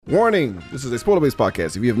Warning, this is a spoiler-based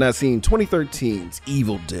podcast. If you have not seen 2013's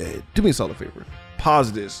Evil Dead, do me a solid favor.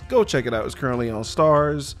 Pause this. Go check it out. It's currently on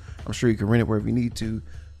Stars. I'm sure you can rent it wherever you need to.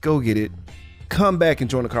 Go get it. Come back and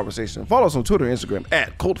join the conversation. Follow us on Twitter and Instagram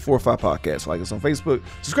at Cult45 Podcast. Like us on Facebook.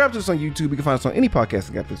 Subscribe to us on YouTube. You can find us on any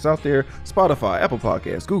podcasting app that's out there. Spotify, Apple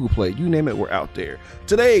Podcasts, Google Play, you name it, we're out there.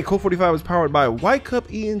 Today, Cult45 is powered by White Cup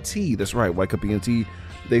ENT. That's right, White Cup ENT.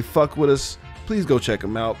 They fuck with us. Please go check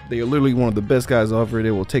them out. They are literally one of the best guys over.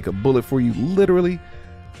 They will take a bullet for you, literally.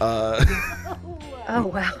 Oh,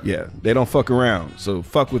 wow. Yeah, they don't fuck around. So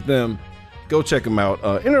fuck with them. Go check them out.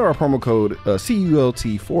 Enter our promo code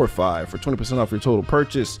CULT45 for 20% off your total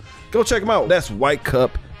purchase. Go check them out. That's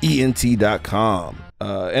whitecupent.com.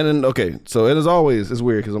 And then, okay, so and as always, it's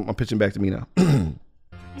weird because I'm pitching back to me now.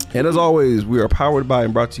 And as always, we are powered by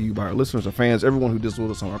and brought to you by our listeners and fans, everyone who deals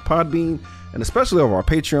with us on our Podbean, and especially over our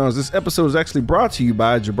Patreons. This episode is actually brought to you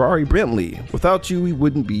by Jabari Bentley. Without you, we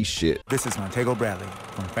wouldn't be shit. This is Montego Bradley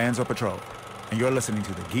from Fans on Patrol, and you're listening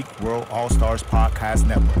to the Geek World All-Stars Podcast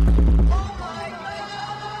Network.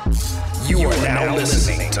 You are now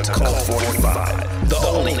listening to Cult 45, the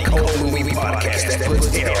only cult movie podcast that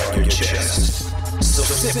puts air on your chest. So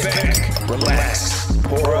sit back, relax,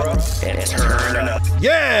 pour up, and turn up.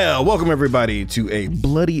 Yeah, welcome everybody to a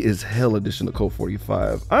bloody as hell edition of Cult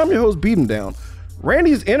 45. I'm your host, Beat 'em Down.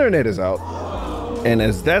 Randy's internet is out, and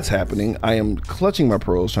as that's happening, I am clutching my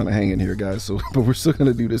pearls trying to hang in here, guys. So, but we're still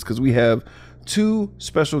gonna do this because we have two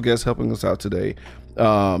special guests helping us out today.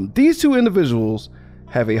 These two individuals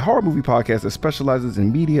have a horror movie podcast that specializes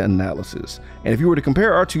in media analysis. And if you were to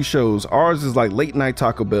compare our two shows, ours is like late night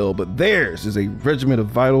Taco Bell, but theirs is a regimen of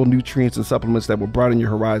vital nutrients and supplements that will broaden your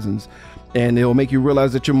horizons, and it'll make you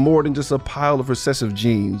realize that you're more than just a pile of recessive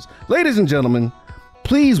genes. Ladies and gentlemen,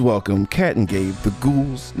 please welcome Kat and Gabe, the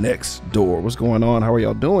ghouls next door. What's going on? How are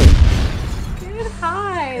y'all doing? Dude,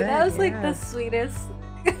 hi. That was like the sweetest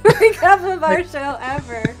recap of our show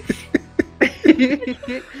ever.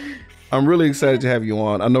 I'm really excited to have you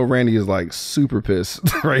on. I know Randy is like super pissed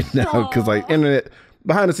right now because like internet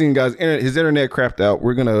behind the scenes, guys. His internet crapped out.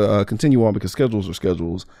 We're gonna continue on because schedules are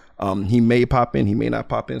schedules. He may pop in, he may not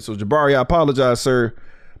pop in. So Jabari, I apologize, sir,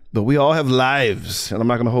 but we all have lives, and I'm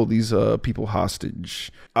not gonna hold these people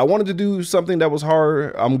hostage. I wanted to do something that was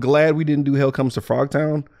hard. I'm glad we didn't do Hell Comes to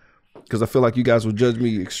Frogtown, because I feel like you guys would judge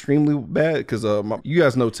me extremely bad because you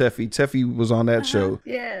guys know Teffy. Teffy was on that show.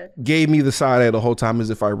 Yeah. Gave me the side eye the whole time as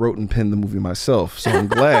if I wrote and penned the movie myself. So I'm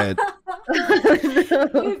glad.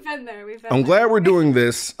 We've been there. I'm glad we're doing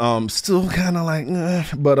this. Still kind of like,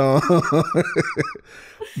 but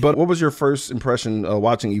but what was your first impression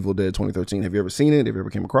watching Evil Dead 2013? Have you ever seen it? Have you ever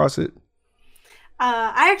came across it?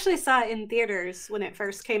 I actually saw it in theaters when it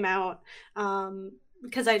first came out.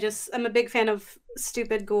 Because I'm a big fan of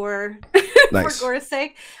stupid gore Nice. for gore's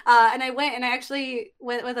sake. And I actually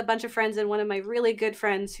went with a bunch of friends, and one of my really good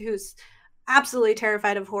friends who's absolutely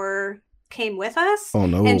terrified of horror came with us. Oh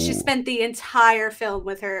no. And she spent the entire film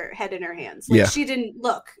with her head in her hands. Like, Yeah. she didn't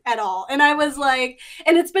look at all. And I was like,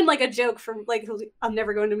 and it's been like a joke from like, I'm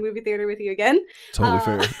never going to movie theater with you again. Totally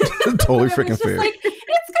fair. Totally It was freaking just fair. like,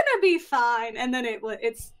 it's gonna be fine. And then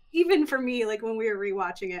it's even for me, like when we were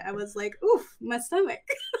rewatching it, I was like, oof, my stomach.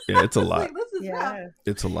 Yeah, it's a lot. Like, this is rough.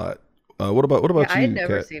 It's a lot. What about you? I had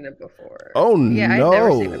never Kat? seen it before. Oh yeah, no. I'd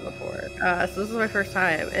never seen it before. So this is my first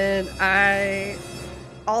time, and I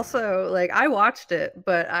also I watched it,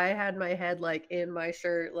 but I had my head like in my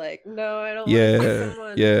shirt, like, no, I don't want to see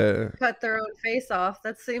someone cut their own face off.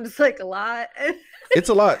 That seems like a lot. It's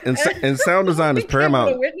a lot, and sound design is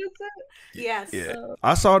paramount. Witness it? Yes. Yeah,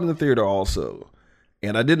 I saw it in the theater also,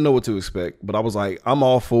 and I didn't know what to expect, but I was like, I'm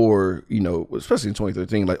all for, especially in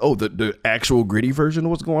 2013, like, oh, the actual gritty version of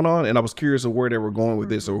what's going on, and I was curious of where they were going with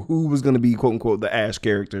this, or who was going to be quote unquote the Ash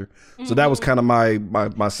character. So that was kind of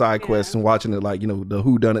my side quest and watching it, like, the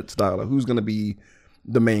whodunit style of who's going to be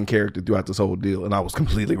the main character throughout this whole deal, and I was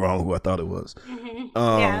completely wrong who I thought it was.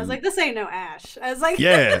 I was like, this ain't no Ash. I was like,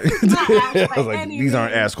 Yeah, this is not Ash by I was like, any these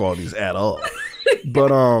aren't means. Ash qualities at all.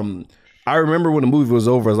 But I remember when the movie was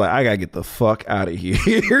over, I was like, I gotta get the fuck out of here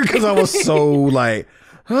because I was so like,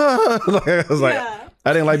 I was like,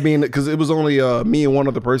 I didn't like being, because it was only me and one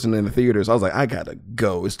other person in the theater, so I was like, I gotta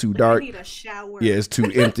go. It's too dark. I need a shower. Yeah, it's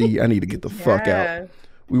too empty. I need to get the fuck out.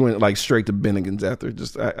 We went like straight to Bennigan's after.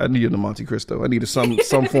 Just I needed a Monte Cristo. I needed some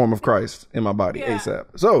form of Christ in my body ASAP.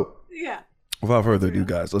 So without further ado,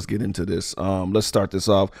 guys, let's get into this. Let's start this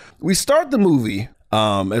off. We start the movie,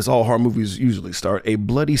 as all horror movies usually start, a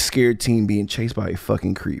bloody scared teen being chased by a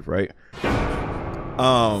fucking creep, right?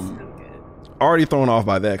 already thrown off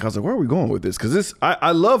by that. 'Cause I was like, where are we going with this? Because this,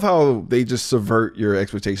 I love how they just subvert your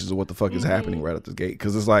expectations of what the fuck is happening right at the gate.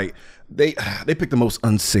 Because it's like they pick the most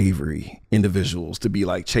unsavory individuals to be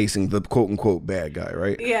like chasing the quote unquote bad guy,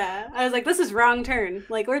 right? Yeah, I was like, this is wrong turn.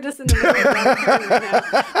 Like we're just in the middle of wrong turn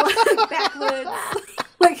right now. Backwoods.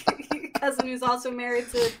 Like your cousin who's also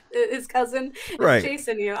married to his cousin is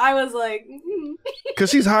chasing you. I was like,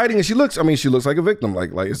 because she's hiding and she looks like a victim.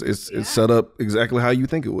 Like it's set up exactly how you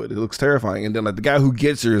think it would. It looks terrifying. And then like the guy who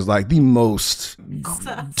gets her is like the most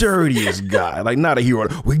dirtiest guy. Like not a hero.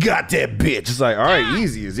 We got that bitch. It's like, all right,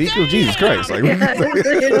 easy, Ezekiel, Jesus Christ. Like,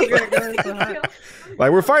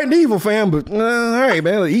 like we're fighting evil, fam, but all right,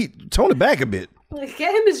 man, tone it back a bit. Like,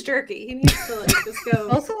 get him his jerky. He needs to like just go.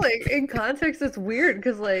 Also, like in context, it's weird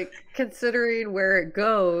because like considering where it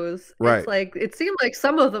goes, it's like it seemed like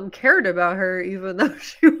some of them cared about her, even though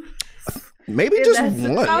she was maybe just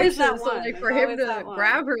one. Always that so, one. like for him to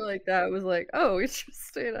grab her like that was like, oh,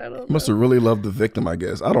 interesting. I don't know. Must have really loved the victim, I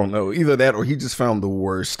guess. I don't know. Either that or he just found the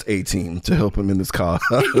worst A-team to help him in this cause.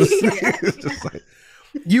 It's just like,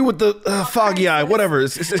 you with the foggy eye, whatever.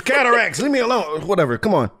 It's cataracts. Leave me alone. Whatever.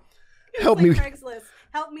 Come on. Help like me. Craigslist.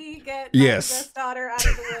 Help me get my best daughter out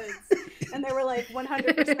of the woods. And they were like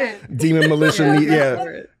 100%. Demon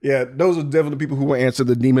militia. Yeah. Those are definitely people who will answer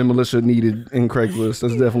the demon militia needed in Craigslist.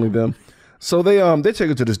 That's definitely them. So they take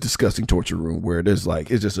her to this disgusting torture room where there's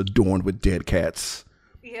like it's just adorned with dead cats.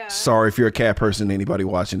 Yeah. Sorry if you're a cat person, anybody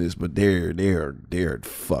watching this, but they're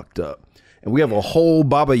fucked up. And we have a whole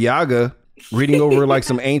Baba Yaga reading over like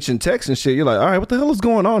some ancient texts and shit. You're like, all right, what the hell is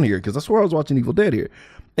going on here? Because I swear I was watching Evil Dead here.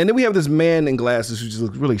 And then we have this man in glasses who just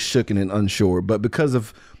looks really shooken and unsure. But because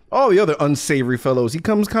of all the other unsavory fellows, he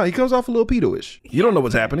comes off a little pedo-ish. You don't know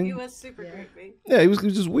what's happening. He was super creepy. Yeah, he was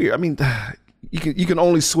just weird. I mean, you can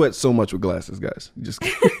only sweat so much with glasses, guys. You just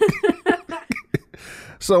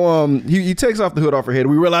so he takes off the hood off her head.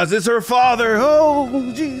 We realize it's her father.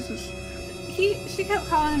 Oh Jesus. She kept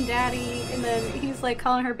calling him daddy, and then he's like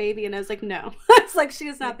calling her baby, and I was like, no. It's like she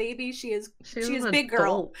is not baby. She is big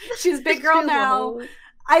girl. She's big girl now.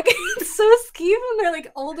 It's so skeevy when they're like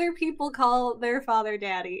older people call their father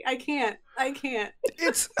daddy. I can't. I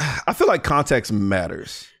feel like context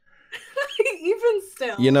matters. Even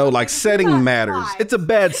still, you know, like setting matters. It's a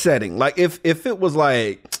bad setting. Like if it was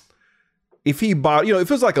like if he bought, you know, if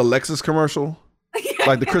it was like a Lexus commercial,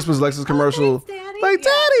 like the Christmas Lexus commercial, like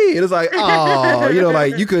daddy, and it's like, oh, you know,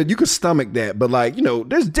 like you could stomach that, but like, you know,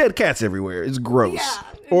 there's dead cats everywhere. It's gross. Yeah.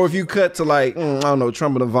 Or if you cut to like, I don't know,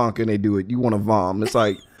 Trump and Ivanka and they do it, you want to vom. It's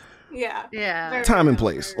like, yeah, time and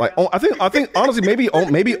place. Like, I think honestly, maybe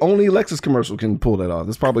only Lexus commercial can pull that off.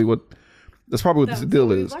 That's probably what the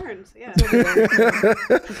deal is.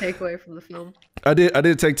 To take away from the film. I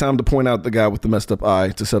did take time to point out the guy with the messed up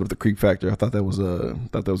eye to set up the creep factor. I thought that was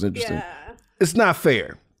interesting. Yeah. It's not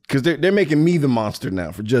fair because they're making me the monster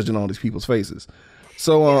now for judging all these people's faces.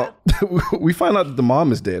 So we find out that the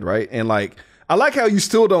mom is dead, right? And like, I like how you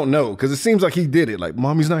still don't know because it seems like he did it. Like,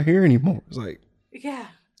 mommy's not here anymore. It's like,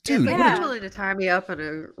 dude, if you're willing to tie me up in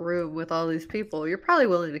a room with all these people, you're probably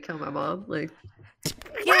willing to kill my mom. Like,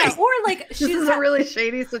 yeah, or like this is a really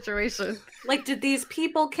shady situation. Like, did these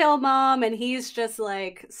people kill mom and he's just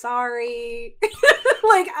like sorry?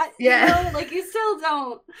 Like, you know, like you still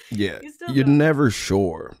don't. Yeah, you're never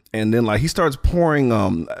sure. And then like he starts pouring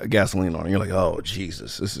gasoline on it. You're like, oh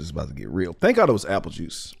Jesus, this is about to get real. Thank God it was apple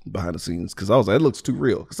juice behind the scenes because I was like, it looks too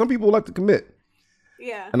real. Some people like to commit.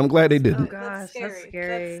 Yeah, and I'm glad they didn't. Oh gosh, that's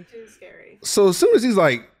scary. That's too scary. So as soon as he's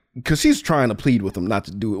like, because she's trying to plead with him not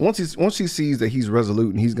to do it. Once she sees that he's resolute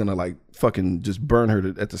and he's gonna like fucking just burn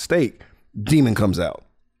her at the stake, Demon comes out,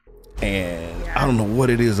 and I don't know what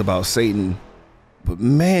it is about Satan, but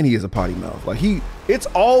man, he is a potty mouth. Like it's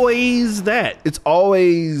always that. It's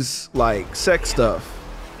always like sex stuff.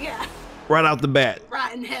 Yeah. Right out the bat.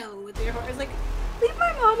 Rotten hell with your horse. Like, leave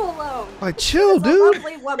my mom alone. Like, chill, dude.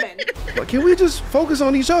 Lovely woman. Like, can we just focus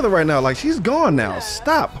on each other right now? Like, she's gone now. Yeah.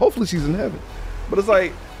 Stop. Hopefully she's in heaven. But it's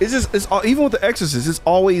like, it's even with The Exorcist, it's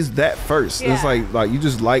always that first. Yeah. It's like you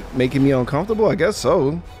just like making me uncomfortable. I guess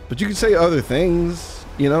so. But you can say other things,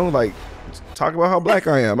 you know, like talk about how black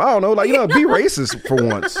I am. I don't know, like, you know, be racist for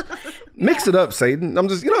once. Mix it up, Satan. I'm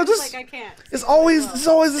just, you know, just like I can't. It's always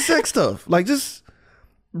the sex stuff. Like, just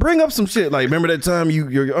bring up some shit. Like, remember that time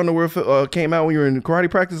your underwear came out when you were in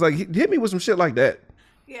karate practice? Like, hit me with some shit like that.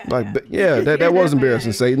 Yeah, like, that was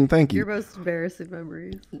embarrassing, Satan. Thank you. Your most embarrassing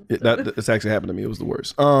memories. It's actually happened to me. It was the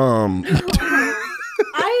worst.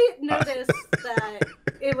 I noticed that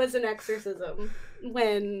it was an exorcism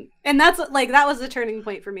and that's like, that was the turning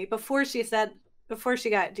point for me. Before she said before she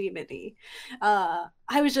got demony,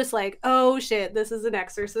 I was just like, oh shit, this is an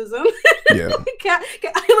exorcism. Yeah.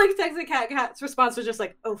 I like texted Kat. Kat's response was just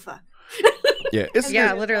like, oh fuck. Yeah.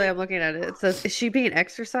 Literally, I'm looking at it. It says, is she being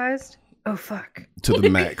exercised? Oh fuck. To the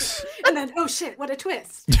max. And then, oh shit, what a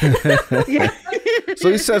twist. Yeah.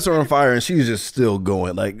 So he sets her on fire and she's just still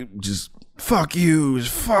going, like, just fuck you,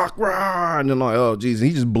 fuck rah. And then like, oh geez, and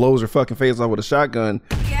he just blows her fucking face off with a shotgun.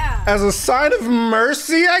 Yeah. As a sign of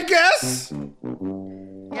mercy, I guess.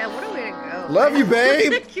 Yeah, what a way to go. Love you,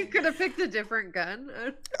 babe. You could have picked a different gun.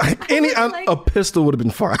 A pistol would have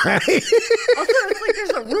been fine. Also, it's like there's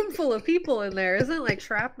a room full of people in there. Isn't like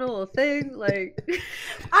shrapnel a thing? Like,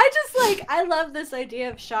 I love this idea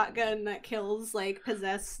of shotgun that kills like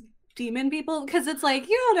possessed demon people, because it's like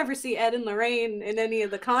you don't ever see Ed and Lorraine in any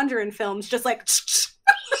of the Conjuring films just like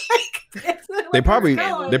they probably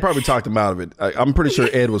talked him out of it. I'm pretty sure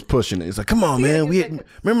Ed was pushing it. He's like, come on, man,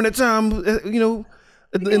 remember that time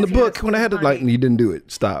in the book when I had to, like, and you didn't do it.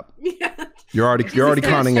 Stop. Yeah. You're already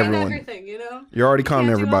conning everyone. You're already conning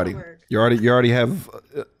everybody. You already have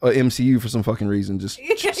a MCU for some fucking reason. Just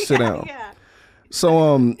sit down. Yeah.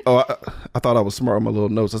 So I thought I was smart on my little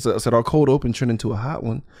notes. I said our cold open turned into a hot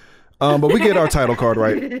one. But we get our title card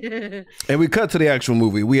right, and we cut to the actual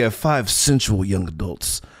movie. We have 5 sensual young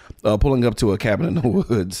adults pulling up to a cabin in the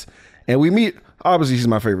woods, and we meet. Obviously, she's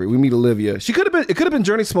my favorite. We meet Olivia. It could have been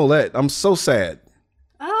Journey Smollett. I'm so sad.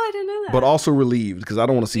 Oh, I didn't know that. But also relieved, because I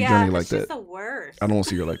don't want to see Journey like that. She's the worst. I don't want to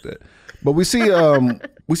see her like that. But we see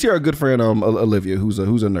our good friend Olivia, who's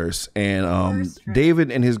a nurse, and David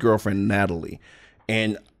and his girlfriend Natalie,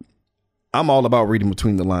 and I'm all about reading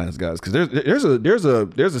between the lines, guys, because there's a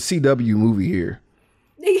CW movie here.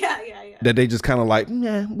 Yeah. That they just kind of like,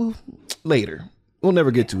 yeah, well, later. We'll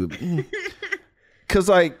never get to it. Because,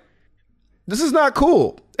 like, this is not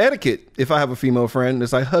cool. Etiquette, if I have a female friend,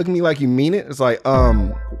 it's like, hug me like you mean it. It's like,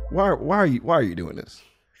 why are you doing this?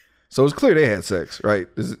 So it's clear they had sex, right?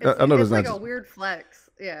 I know it's there's like not a weird flex.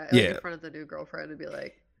 Yeah. In front of the new girlfriend to be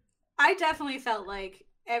like. I definitely felt like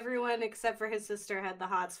everyone except for his sister had the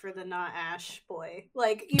hots for the not Ash boy.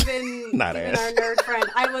 Like even our nerd friend,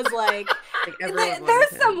 I was like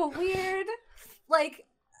there's some weird like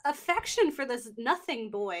affection for this nothing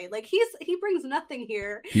boy. Like he brings nothing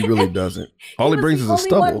here. He really doesn't. All he brings is a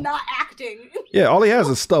stubble. One not acting. Yeah, all he has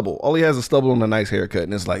is stubble. All he has is stubble and a nice haircut,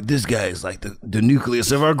 and it's like, this guy is like the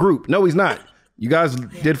nucleus of our group. No, he's not. You guys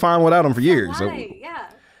did fine without him for years. Yeah.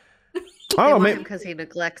 I don't know, because he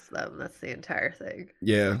neglects them. That's the entire thing.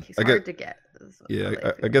 Yeah, like he's hard to get.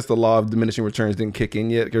 Yeah, I guess the law of diminishing returns didn't kick in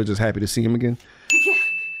yet. They're just happy to see him again.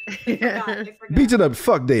 Yeah. I forgot. Beats it up.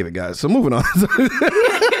 Fuck David, guys. So moving on.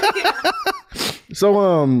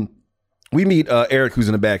 So we meet Eric, who's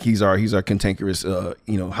in the back. He's our cantankerous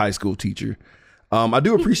high school teacher. I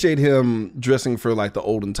do appreciate him dressing for like the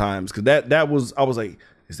olden times, because I was like,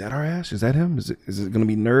 is that our Ash? Is that him? Is it gonna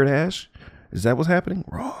be nerd Ash? Is that what's happening?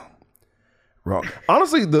 Wrong.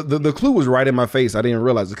 Honestly, the clue was right in my face. I didn't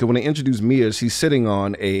realize it, because when they introduced Mia, she's sitting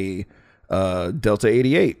on a Delta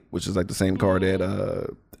 88, which is like the same car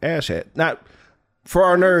that Ash had. Not for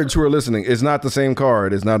our nerds who are listening, it's not the same car.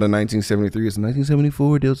 It's not a 1973. It's a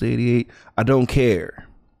 1974 Delta 88. I don't care.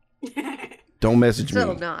 Don't message me,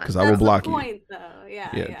 because I will block you. Point, though.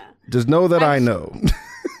 Yeah. Just know that I know.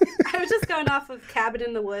 I was just going off of Cabin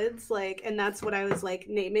in the Woods, like, and that's what I was like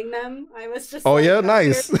naming them. I was just nice.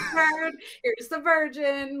 Here's the bird, here's the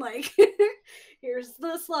virgin, like here's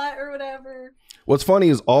the slut or whatever. What's funny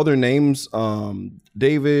is all their names,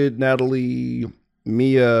 David, Natalie,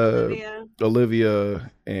 Mia,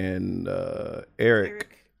 Olivia, and Eric.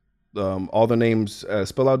 All their names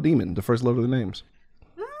spell out demon, the first letter of the names.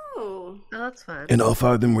 Oh, that's fun. And all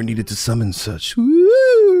 5 of them were needed to summon such.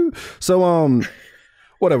 Woo! So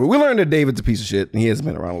whatever. We learned that David's a piece of shit, and he hasn't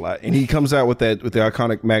been around a lot. And he comes out with the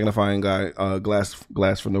iconic magnifying guy, glass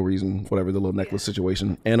for no reason, whatever, the little necklace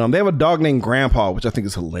situation. And they have a dog named Grandpa, which I think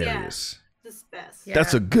is hilarious. Yeah, this is best. Yeah.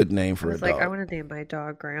 That's a good name for a dog. I want to name my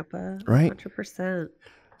dog Grandpa. Right? 100%.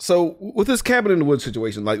 So with this cabin in the woods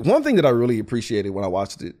situation, like, one thing that I really appreciated when I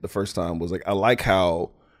watched it the first time was, like, I like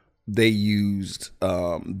how they used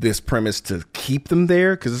this premise to keep them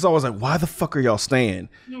there, because it's always like, why the fuck are y'all staying?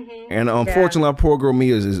 Mm-hmm. And unfortunately, our poor girl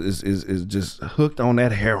Mia is just hooked on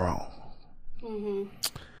that heroin. Mm-hmm.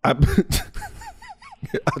 I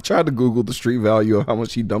tried to Google the street value of how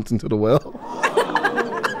much she dumped into the well.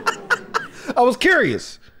 I was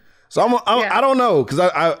curious. So I don't know, because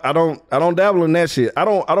I don't dabble in that shit. I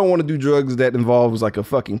don't want to do drugs that involves like a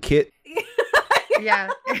fucking kit. Yeah.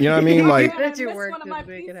 You know what I mean? Like, that you work to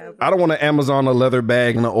make it happen. I don't want to Amazon a leather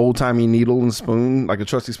bag and an old timey needle and spoon, like a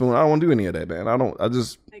trusty spoon. I don't want to do any of that, man. I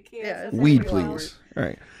just weed, please. All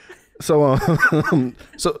right. So,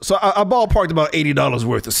 so I ballparked about $80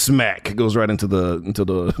 worth of smack. It goes right into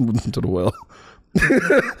the well.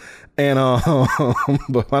 And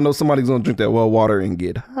but I know somebody's gonna drink that well water and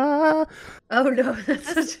get high. Oh no,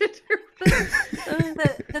 that's such a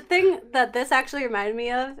the thing that this actually reminded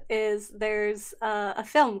me of is there's a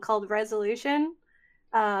film called Resolution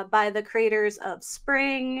by the creators of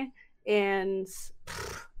Spring and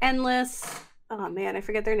Endless. Oh man, I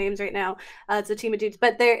forget their names right now. It's a team of dudes,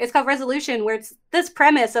 but it's called Resolution, where it's this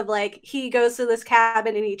premise of like he goes to this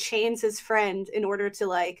cabin and he chains his friend in order to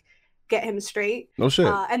like get him straight. No shit.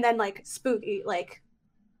 And then like spooky, like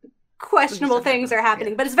questionable things are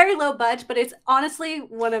happening, but it's very low budget, but it's honestly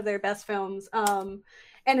one of their best films. And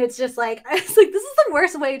it's just like, it's like, this is the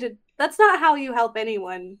worst way to, that's not how you help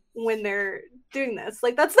anyone when they're doing this.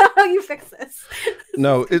 Like, that's not how you fix this.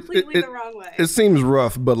 No, it's completely the wrong way. It seems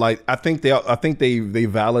rough, but like, I think they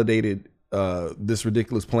validated this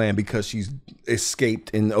ridiculous plan because she's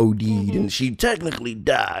escaped and OD'd and she technically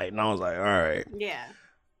died. And I was like, all right. Yeah.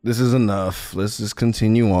 This is enough. Let's just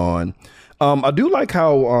continue on. I do like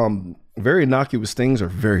how very innocuous things are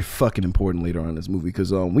very fucking important later on in this movie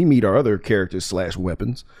because we meet our other characters /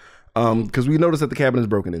 weapons because we notice that the cabin is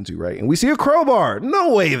broken into, right? And we see a crowbar.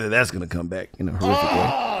 No way that's going to come back in a horrific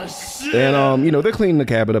way. Shit. And, they're cleaning the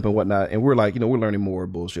cabin up and whatnot. And we're like, we're learning more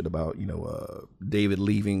bullshit about, David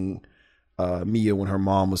leaving Mia when her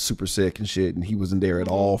mom was super sick and shit. And he wasn't there at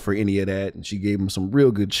all for any of that. And she gave him some real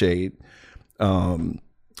good shade.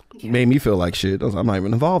 Made me feel like shit. I'm not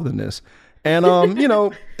even involved in this. And,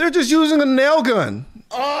 they're just using a nail gun.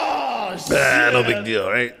 Oh, shit. No big deal,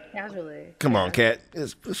 right? Casually. Come on, Cat.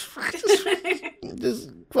 It's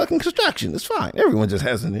fucking construction. It's fine. Everyone just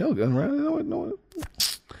has a nail gun, right? No.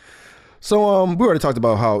 So, we already talked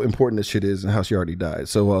about how important this shit is and how she already died.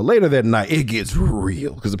 So, later that night, it gets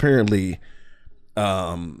real. Because apparently,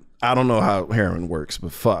 I don't know how heroin works,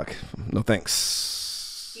 but fuck. No thanks.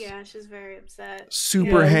 Yeah, she's very upset.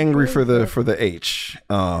 Super hangry for the H.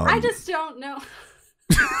 I just don't know.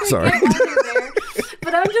 Sorry.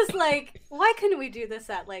 But I'm just like, why couldn't we do this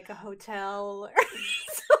at like a hotel?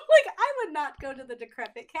 So like, I would not go to the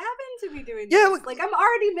decrepit cabin to be doing this. Like, I'm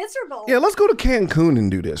already miserable. Yeah, let's go to Cancun and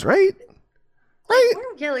do this, right? Right?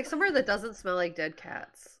 Yeah, like somewhere that doesn't smell like dead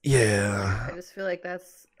cats. Yeah. I just feel like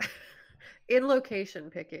that's in location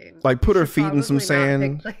picking. Like put her feet in some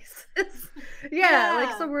sand. Yeah,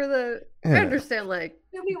 like somewhere I understand like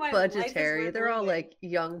budgetary. They're all like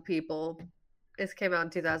young people. This came out in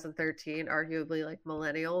 2013, arguably like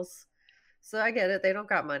millennials. So I get it. They don't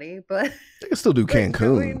got money, but they can still do Cancun.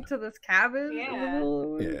 Going to this cabin.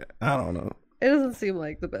 Yeah, I don't know. It doesn't seem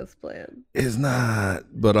like the best plan. It's not.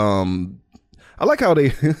 But I like how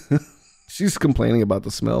she's complaining about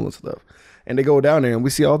the smell and stuff. And they go down there and we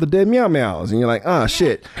see all the dead meow meows. And you're like,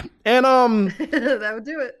 shit. And that would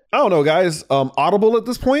do it. I don't know, guys. Audible at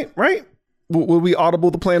this point, right? Will we audible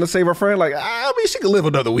the plan to save our friend? Like, I mean, she could live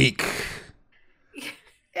another week.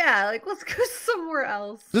 Yeah, like let's go somewhere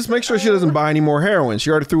else. Just make sure she doesn't buy any more heroin. She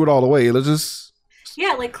already threw it all away. Let's just.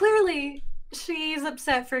 Yeah, like clearly she's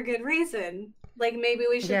upset for good reason. Like maybe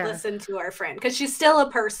we should listen to our friend because she's still a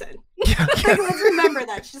person. Like, let's remember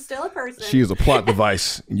that she's still a person. She is a plot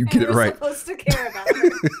device. You get it right. We're supposed to care about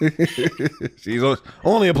her. She's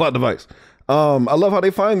only a plot device. I love how they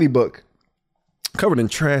find the book covered in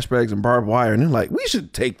trash bags and barbed wire, and they're like, "We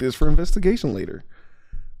should take this for investigation later."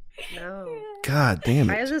 No. God damn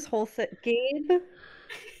it! I have this whole Gabe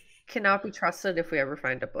cannot be trusted if we ever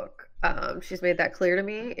find a book. She's made that clear to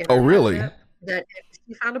me. Oh, really? That if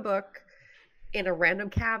she found a book in a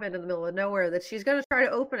random cabin in the middle of nowhere, that she's going to try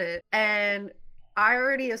to open it. And I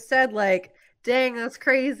already have said, like, dang, that's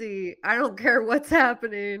crazy. I don't care what's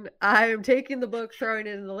happening. I am taking the book, throwing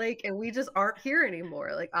it in the lake, and we just aren't here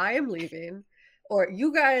anymore. Like, I am leaving. Or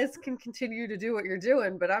you guys can continue to do what you're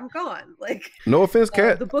doing, but I'm gone. Like, no offense,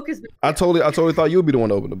 Kat. The book is. I totally thought you'd be the one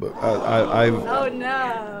to open the book. Oh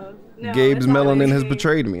no! Gabe's melanin has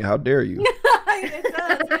betrayed me. How dare you? It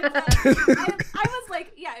does. I was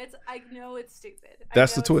like, yeah, I know it's stupid.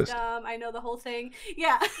 That's the twist. Dumb. I know the whole thing.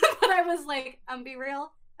 Yeah, but I was like, be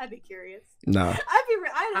real. I'd be curious. Nah. I'd be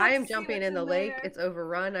real. I am jumping in the lake. It's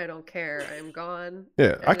overrun. I don't care. I am gone.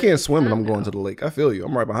 Yeah, I can't swim and I'm going to the lake. I feel you.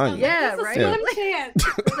 I'm right behind you. Yeah, right. Chance.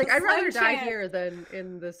 Like I'd rather die here than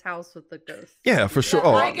in this house with the ghosts. Yeah, for sure.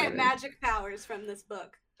 I get magic powers from this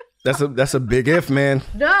book. That's a big if, man.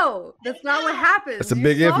 No, that's not what happens. That's a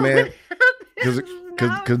big if, man.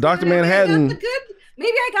 Because Dr. Manhattan.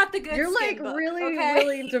 Maybe I got the good. You're like book, really okay?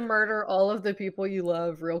 willing to murder all of the people you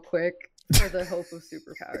love real quick for the hope of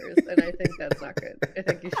superpowers, and I think that's not good. I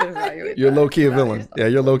think you should evaluate. You're low key a villain. Yeah,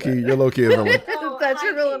 you're low key. You're low key a villain. That's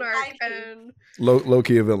your villain arc, and low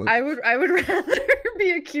key a villain. I would rather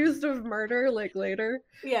be accused of murder like later,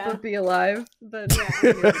 but be alive than.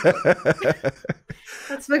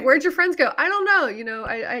 That's like, where'd your friends go? I don't know. You know,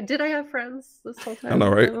 I have friends this whole time. I know,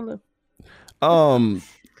 right? I don't know.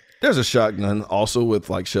 There's a shotgun also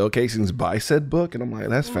with like shell casings by said book, and I'm like,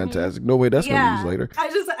 that's fantastic. No way that's gonna be used later.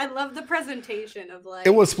 I love the presentation of like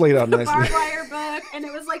it was played out nicely. Barbed wire book, and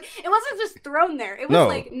it was like it wasn't just thrown there. It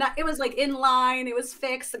was it was like in line. It was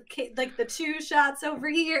fixed. Like the 2 shots over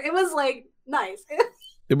here. It was like nice.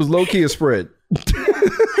 It was low key a spread. It's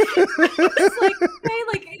like, hey,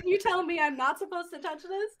 like you telling me I'm not supposed to touch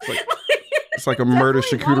this? It's like a murder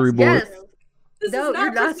charcuterie board. Yes. No,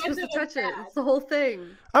 you're not supposed to touch it. It's the whole thing.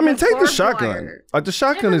 I mean, take the shotgun. Like the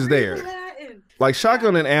shotgun is there. Like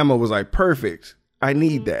shotgun and ammo was like perfect. I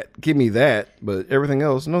need that. Give me that. But everything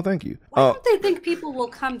else, no, thank you. Why don't they think people will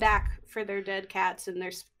come back for their dead cats in their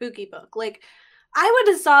spooky book? Like, I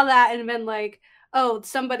would have saw that and been like, oh,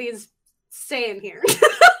 somebody's staying here. This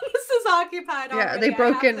is occupied. Yeah, already. they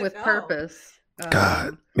broke in with purpose.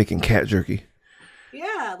 God, making cat jerky.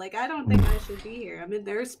 Yeah, like I don't think I should be here. I'm in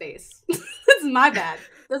their space. This is my bad.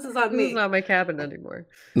 This is on me. This is not my cabin anymore.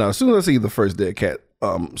 No, as soon as I see the first dead cat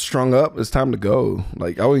strung up, it's time to go.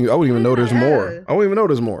 Like I wouldn't even know there's more. I wouldn't even know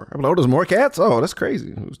there's more. I'm like, oh, there's more cats? Oh, that's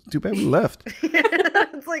crazy. It was too bad we left.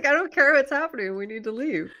 It's like, I don't care what's happening. We need to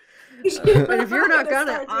leave. But if you're not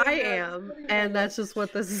gonna, I am, and that's just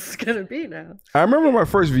what this is gonna be now. I remember my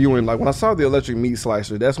first viewing, like when I saw the electric meat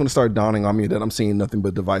slicer, that's when it started dawning on me that I'm seeing nothing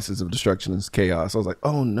but devices of destruction and chaos. I was like,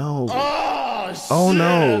 oh no. Oh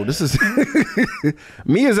no, this is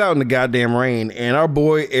Mia's out in the goddamn rain, and our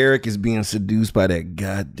boy Eric is being seduced by that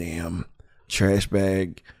goddamn trash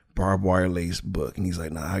bag barbed wire lace book, and he's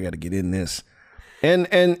like, nah, I gotta get in this. And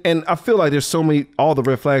I feel like there's so many, all the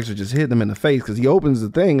red flags are just hitting him in the face because he opens the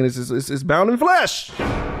thing and it's bound in flesh.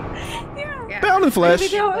 Yeah. Bound in flesh.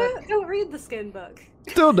 Maybe don't read the skin book.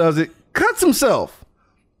 Still does it. Cuts himself.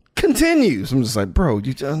 Continues. I'm just like, bro,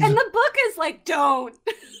 you just... And the book is like, don't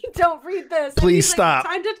read this. Please stop.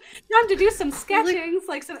 Like, time to do some sketchings,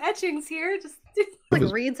 like some etchings here. Just like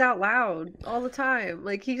reads out loud all the time.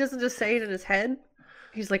 Like he doesn't just say it in his head.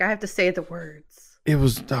 He's like, I have to say the words. It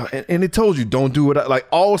was, and it told you, don't do it. Like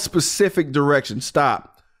all specific directions.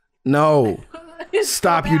 Stop. No.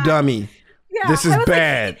 Stop, you dummy. Yeah, this is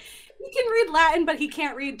bad. Like, he can read Latin, but he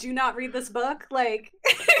can't read, do not read this book. Like,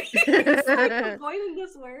 it's like avoiding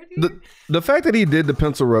this word here. The fact that he did the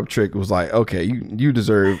pencil rub trick was like, okay, you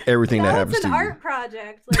deserve everything that happens to you. It's an art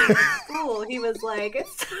project. Like at school, he was like,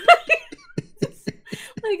 it's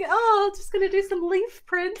like, oh, just going to do some leaf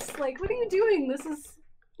prints. Like, what are you doing? This is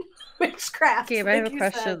witchcraft. Gabe, I have a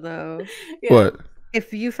question though. Yeah. What?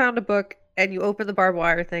 If you found a book and you opened the barbed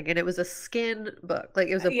wire thing and it was a skin book, like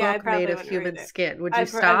it was a book made of human skin, would you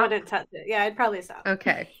stop? I wouldn't touch it. Yeah, I'd probably stop.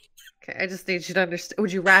 Okay. I just need you to understand.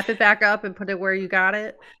 Would you wrap it back up and put it where you got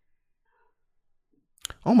it?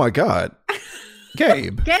 Oh my God.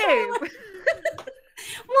 Gabe.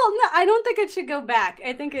 Well, no, I don't think it should go back.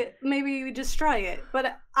 I think maybe you destroy it.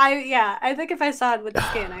 But I think if I saw it with the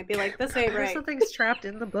skin, I'd be like, this ain't right. Something's trapped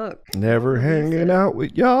in the book. Never hanging out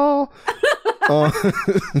with y'all.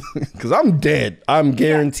 Because I'm dead. I'm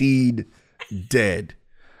guaranteed dead.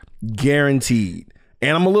 Guaranteed.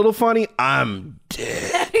 And I'm a little funny. I'm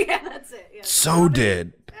dead. Yeah, that's it. Yeah. So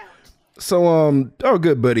dead. So, our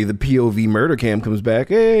good buddy, the POV murder cam comes back.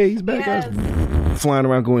 Hey, he's back. Yes. Flying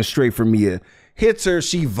around going straight for Mia. Hits her,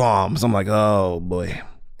 she vomits. I'm like, oh boy.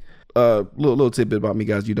 Little tidbit about me,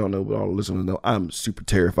 guys. You don't know, but all the listeners know. I'm super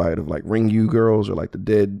terrified of like ring you girls or like the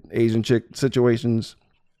dead Asian chick situations.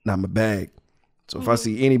 Not my bag. So if I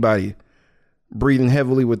see anybody breathing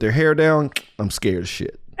heavily with their hair down, I'm scared as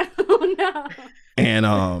shit. Oh no.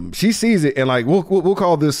 And she sees it, and like we'll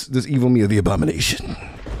call this evil Mia the abomination.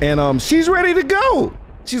 And she's ready to go.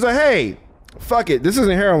 She's like, hey, fuck it. This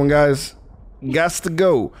isn't heroin, guys. Gots to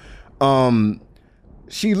go.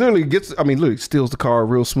 She literally steals the car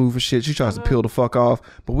real smooth as shit. She tries to peel the fuck off,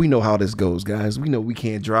 but we know how this goes, guys. We know we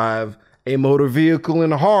can't drive a motor vehicle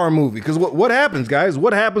in a horror movie. Because what happens, guys?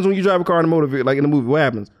 What happens when you drive a car in a motor vehicle, like in a movie? What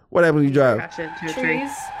happens? What happens when you drive?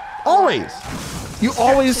 Trees. Always. You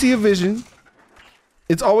always see a vision.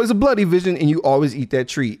 It's always a bloody vision, and you always eat that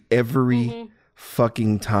tree every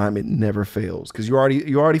fucking time. It never fails because you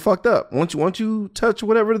already fucked up. Once you touch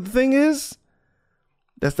whatever the thing is,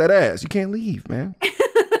 that's that ass. You can't leave, man.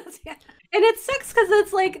 Yeah. And it sucks because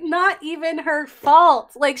it's like not even her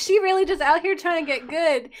fault. Like she really just out here trying to get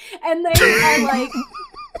good. And they are like,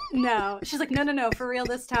 no. She's like, no, for real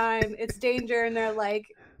this time. It's danger. And they're like,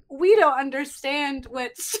 we don't understand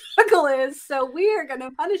what struggle is, so we are going to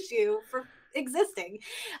punish you for existing.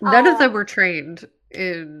 None of them were trained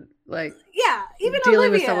in even dealing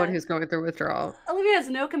Olivia, with someone who's going through withdrawal. Olivia has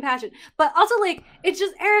no compassion, but also like it's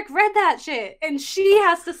just Eric read that shit and she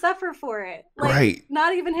has to suffer for it. Like, right?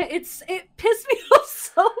 Not even it pissed me off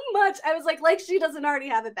so much. I was like she doesn't already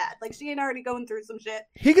have it bad. Like she ain't already going through some shit.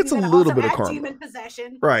 He gets a little bit of karma. Demon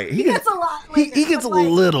possession. Right? He gets a lot. Later, he gets a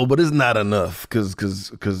little, but it's not enough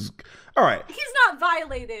because. All right. He's not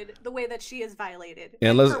violated the way that she is violated.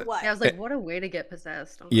 And for what? Yeah, I was like, what a way to get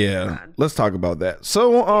possessed. Oh let's talk about that.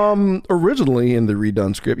 So, originally in the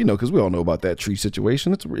redone script, because we all know about that tree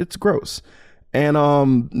situation, it's gross. And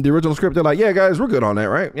the original script, they're like, yeah, guys, we're good on that,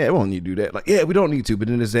 right? Yeah, we don't need to do that. Like, yeah, we don't need to. But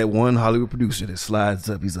then there's that one Hollywood producer that slides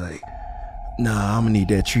up. He's like, nah, I'm gonna need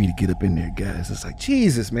that tree to get up in there, guys. It's like,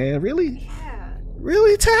 Jesus, man, really? Yeah.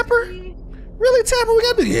 Really, Tapper? Really, Tapper? We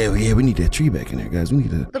gotta do? Yeah, we need that tree back in there, guys. We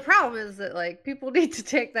need to. The problem is that like people need to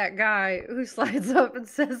take that guy who slides up and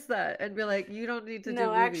says that and be like, you don't need to. No,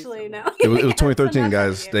 do actually, no. It was 2013,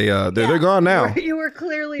 guys. They're gone now. You were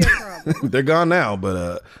clearly a problem. They're gone now,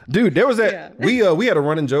 but dude, there was that. Yeah. We had a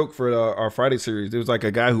running joke for our Friday series. There was like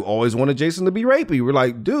a guy who always wanted Jason to be rapey. We're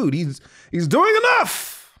like, dude, he's doing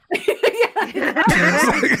enough.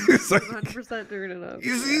 It's like 100% doing enough.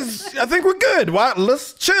 I think we're good. Why?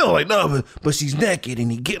 Let's chill. Like, no, but she's naked,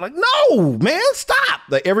 and he get like, no, man, stop.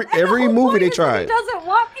 Like every movie they tried. He doesn't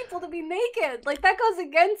want people to be naked. Like that goes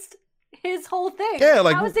against his whole thing. Yeah,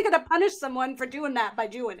 like how is he gonna punish someone for doing that by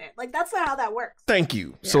doing it? Like that's not how that works. Thank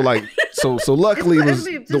you. Yeah. So like, so luckily it was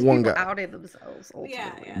the one guy outing themselves.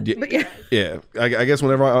 Ultimately. Yeah. I guess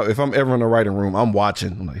whenever if I'm ever in the writing room, I'm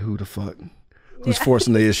watching. I'm like, who the fuck? Who's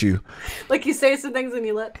forcing the issue? Like you say some things and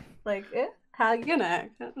you look like, how you gonna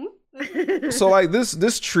act? So like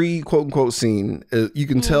this tree quote unquote scene, you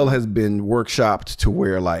can tell has been workshopped to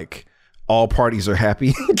where like all parties are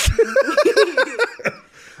happy.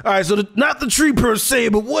 All right, so not the tree per se,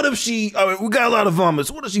 but what if she? We got a lot of vomits.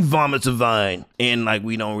 What if she vomits a vine and like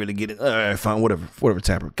we don't really get it? All right, fine, whatever,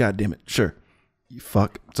 Tapper. God damn it, sure, you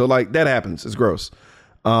fuck. So like that happens. It's gross.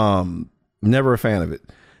 Never a fan of it.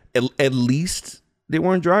 At least they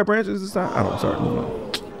weren't dry branches this time. I don't. Sorry.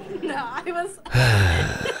 No, I was.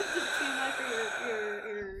 for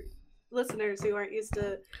your listeners who aren't used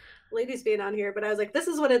to ladies being on here, but I was like, this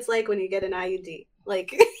is what it's like when you get an IUD.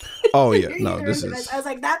 Like. Oh yeah, no, this is. I was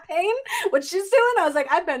like, that pain, what she's doing. I was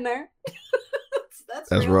like, I've been there.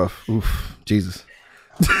 That's rough. Oof, Jesus.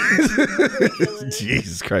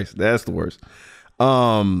 Jesus Christ, that's the worst.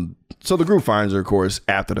 So the group finds her, of course,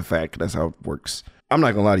 after the fact. That's how it works. I'm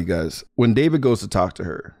not gonna lie to you guys. When David goes to talk to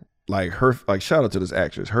her, shout out to this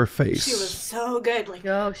actress, her face. She was so good. Like,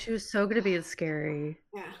 she was so good at being scary.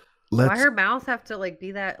 Yeah. Why her mouth have to like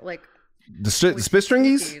be that like the spit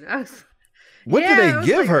stringies? What did they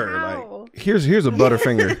give her? How? Like, here's a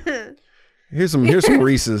Butterfinger. Here's some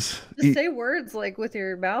Reese's. Just say words like with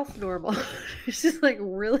your mouth normal. It's just like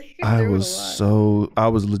really. I was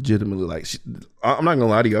legitimately like, I'm not gonna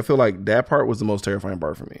lie to you. I feel like that part was the most terrifying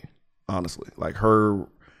part for me. Honestly, like her,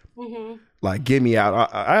 like get me out.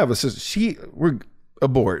 I have a sister. We're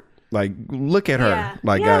abort. Like look at her.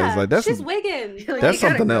 Guys, like she's wigging. That's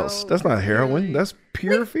something else. That's not heroin. That's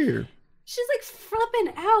pure fear. She's like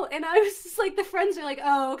flipping out, and I was just like, the friends are like,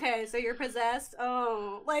 "Oh, okay, so you're possessed.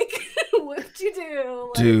 Oh, like what'd you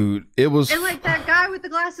do?" Like, dude, it was. And like that guy with the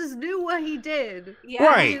glasses knew what he did. Yeah,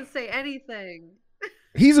 right. He didn't say anything.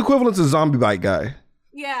 He's equivalent to Zombie Bite guy.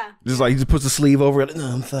 Yeah. Just like he just puts a sleeve over it. No,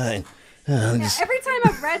 I'm fine. Every time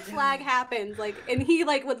a red flag happens, like, and he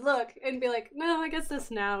like would look and be like, "No, I guess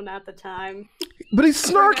this now, not the time." But he's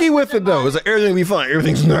snarky with it though. It's like everything'll be fine.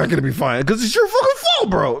 Everything's not gonna be fine because it's your fucking fault,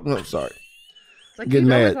 bro. No, sorry. It's like you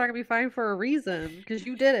know it's not gonna be fine for a reason because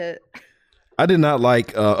you did it. I did not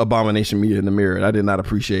like Abomination Meet in the Mirror. I did not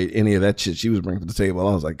appreciate any of that shit she was bringing to the table.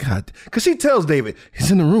 I was like, God, because she tells David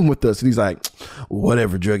he's in the room with us, and he's like,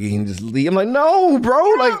 whatever, druggie, and just leave. I'm like, no, bro,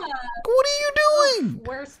 like, what are you doing?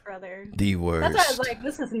 Worst, brother. The worst. That's why I was like,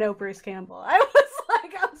 this is no Bruce Campbell. I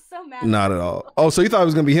was so mad. Not at all. Oh, so you thought it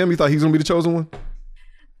was gonna be him? You thought he was gonna be the chosen one?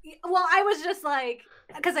 Well, I was just like,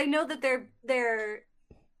 because I know that they're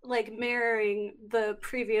like mirroring the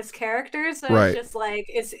previous characters, so right. It's just like,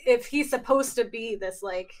 if he's supposed to be this,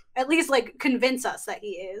 like, at least like convince us that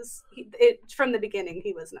he is. From the beginning,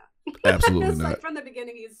 he was not. Absolutely not. Like, from the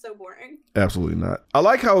beginning, he's so boring. Absolutely not. I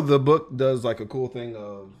like how the book does like a cool thing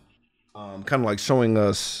of kind of like showing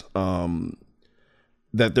us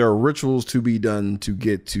that there are rituals to be done to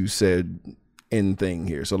get to said end thing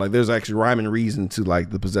here. So like there's actually rhyme and reason to like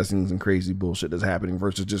the possessings and crazy bullshit that's happening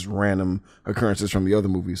versus just random occurrences from the other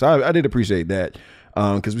movies. So I did appreciate that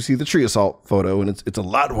because we see the tree assault photo and it's a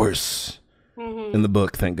lot worse in the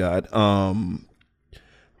book, thank God.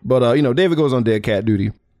 But you know, David goes on dead cat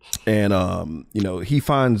duty and you know, he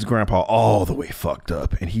finds Grandpa all the way fucked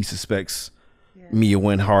up and he suspects Mia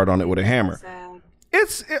went hard on it with a hammer.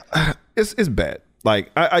 It's bad.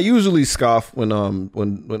 Like I usually scoff when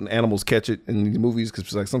animals catch it in these movies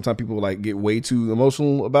because like sometimes people like get way too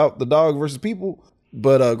emotional about the dog versus people.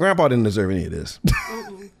 But Grandpa didn't deserve any of this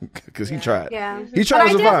because he tried. Yeah, he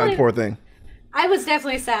tried to survive. Poor thing. I was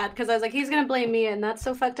definitely sad because I was like, he's gonna blame Mia, and that's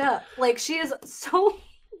so fucked up. Like she is so.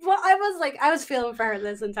 Well, I was feeling for her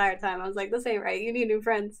this entire time. I was like, this ain't right. You need new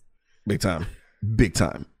friends. Big time.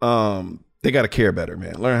 They gotta care better,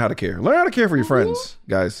 man. Learn how to care. Learn how to care for your friends,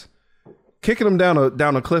 guys. Kicking them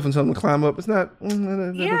down a cliff and telling them to climb up. It's not.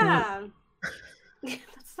 Yeah.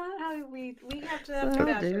 That's not how we have to have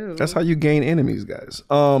compassion. That's how you gain enemies, guys.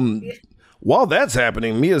 While that's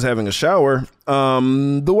happening, Mia's having a shower.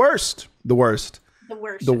 The worst.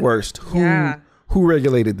 Who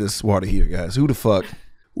regulated this water heater, guys? Who the fuck?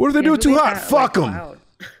 What if they do it too hot? Fuck them.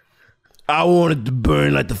 I want it to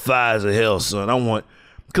burn like the fires of hell, son. I want.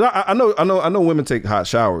 Cause I know women take hot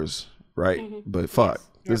showers, right? But fuck.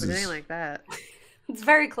 Yeah, this is like that. It's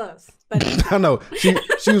very close. But I know she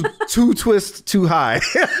was 2 twists too high.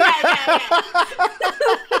 Like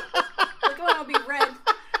one will be red,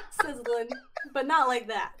 sizzling, but not like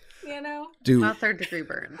that. You know, dude. Not 3rd degree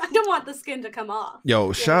burns. I don't want the skin to come off.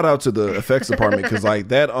 Yo, shout out to the effects department because like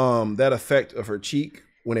that effect of her cheek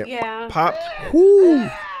when it popped. Whoo.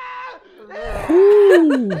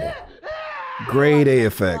 Grade A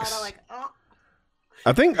effects.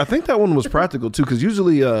 I think that one was practical too, because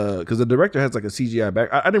usually, because the director has like a CGI back.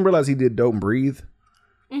 I didn't realize he did Don't Breathe.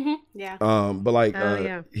 Yeah. But like,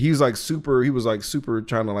 he was like super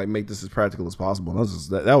trying to like make this as practical as possible. And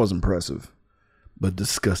that was impressive, but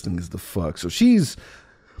disgusting as the fuck. So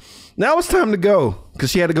now it's time to go because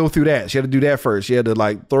she had to go through that. She had to do that first. She had to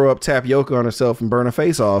like throw up tapioca on herself and burn her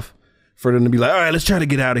face off for them to be like, all right, let's try to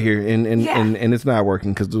get out of here. And it's not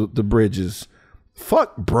working because the bridge is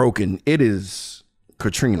broken. It is.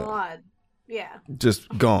 Katrina. God. Yeah. Just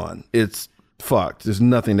gone. It's fucked. There's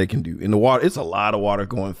nothing they can do. In the water, it's a lot of water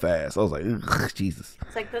going fast. I was like, Jesus.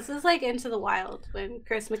 It's like this is like Into the Wild when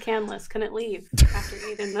Chris McCandless couldn't leave after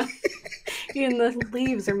eating the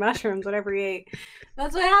leaves or mushrooms, whatever he ate.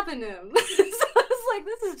 That's what happened to him. So it's like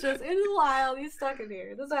this is just Into the Wild. He's stuck in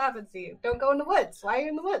here. This is what happens to you. Don't go in the woods. Why are you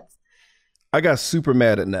in the woods? I got super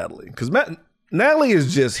mad at Natalie because Natalie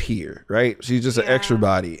is just here, right? She's just an extra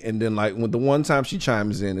body, and then like when the one time she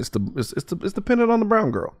chimes in, it's the pennant on the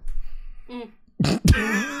brown girl. I'm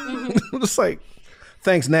just like,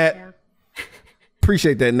 thanks, Nat. Yeah.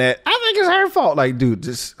 Appreciate that, Nat. I think it's her fault. Like, dude,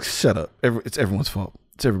 just shut up. It's everyone's fault.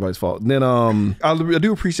 It's everybody's fault. And then I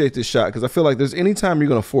do appreciate this shot because I feel like there's any time you're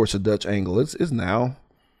gonna force a Dutch angle, it's now.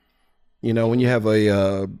 You know, when you have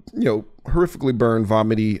a horrifically burned,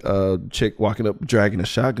 vomity chick walking up dragging a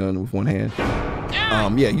shotgun with one hand.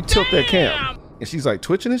 You tilt that cam. And she's like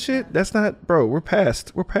twitching and shit. That's not, bro, we're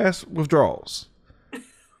past withdrawals.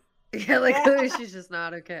 Yeah, like she's just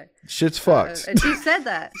not okay. Shit's fucked. And she said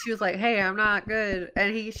that. She was like, hey, I'm not good.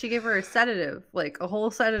 And she gave her a sedative, like a whole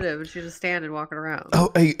sedative, and she just standing walking around.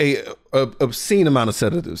 Oh, a obscene amount of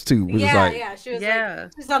sedatives too. She was like,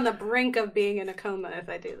 she's on the brink of being in a coma if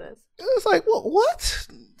I do this. It's like, what?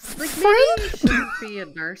 Like, maybe you shouldn't be a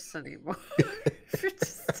nurse anymore.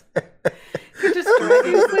 You're just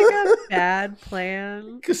it's like a bad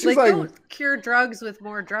plan. Because like, don't cure drugs with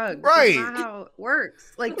more drugs. Right. That's not how it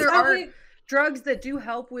works. Like, there are drugs that do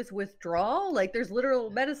help with withdrawal. Like, there's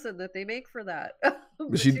literal medicine that they make for that.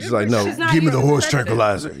 But she's just like, no, give me the horse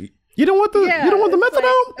tranquilizer. You don't want the methadone?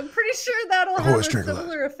 Like, I'm pretty sure that'll have a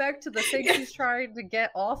similar effect to the thing she's trying to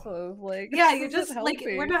get off of. Like, you're just like,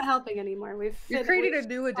 we're not helping anymore. You're creating a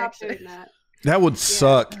new addiction. That would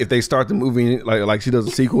suck if they start the movie like she does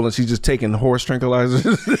a sequel and she's just taking horse tranquilizers.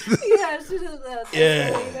 She does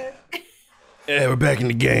that. Yeah, we're back in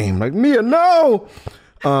the game. Like, Mia, no.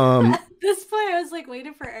 This point, I was like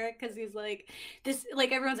waiting for Eric because he's like, this,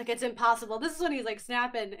 like everyone's like, it's impossible. This is when he's like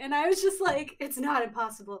snapping, and I was just like, it's not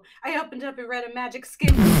impossible. I opened up and read a magic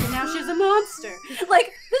skin, and now she's a monster.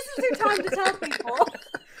 Like, this is your time to tell people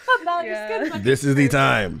about your skin. This is the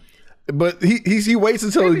time. But he waits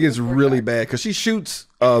until it gets really bad because she shoots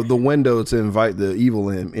the window to invite the evil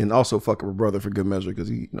in and also fuck her brother for good measure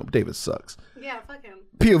because David sucks. Yeah, fuck him.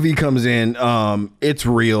 POV comes in. It's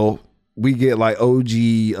real. we get like OG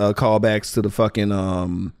callbacks to the fucking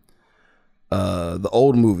the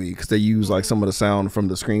old movie because they use like some of the sound from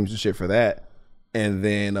the screams and shit for that. And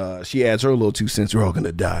then she adds her little 2 cents. We're all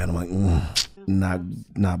gonna die, and I'm like,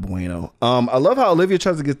 not bueno. I love how Olivia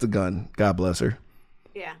tries to get the gun. God bless her.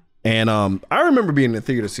 Yeah. And I remember being in the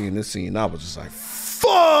theater seeing this scene. And I was just like,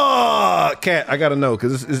 fuck, Kat, I gotta know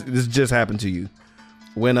because this just happened to you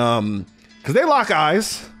when because they lock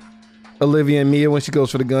eyes, Olivia and Mia, when she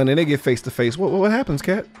goes for the gun, and they get face to face. What happens,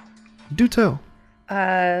 Kat? Do tell.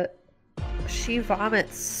 She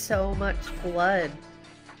vomits so much blood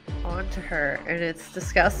onto her, and it's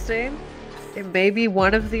disgusting. It may be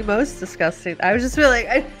one of the most disgusting. I was just feeling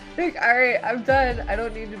like, all right, I'm done. I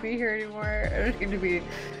don't need to be here anymore. I don't need to be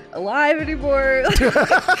alive anymore. This is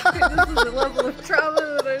a level of trauma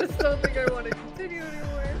that I just don't think I want to continue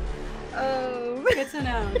anymore. Good to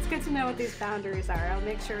know. It's good to know what these boundaries are. I'll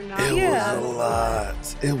make sure not. It was a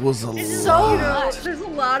lot. It was a lot. So much. There's a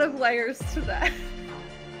lot of layers to that.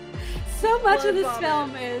 So much of this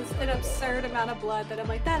film is an absurd amount of blood that I'm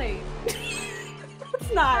like, that ain't.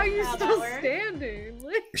 It's not. How are you still that standing?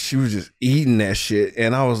 She was just eating that shit,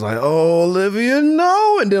 and I was like, "Oh, Olivia,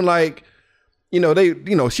 no!" And then like,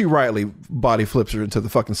 she rightly body flips her into the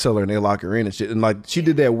fucking cellar, and they lock her in and shit. And like, she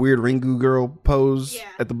did that weird Ringu girl pose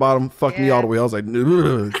at the bottom, fucked me all the way. I was like,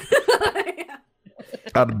 ugh.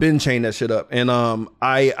 I'd have been chained that shit up, and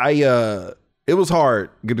it was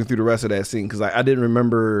hard getting through the rest of that scene because I didn't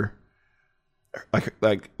remember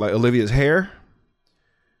like Olivia's hair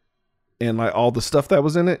and like all the stuff that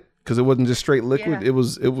was in it because it wasn't just straight liquid. It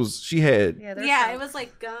was she had it was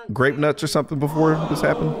like gunk. Grape nuts or something before this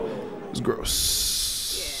happened. It was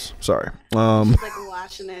gross. Sorry. She's like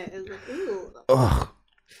watching it and like, ooh. Ugh.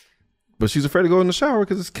 But she's afraid to go in the shower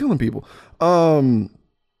because it's killing people.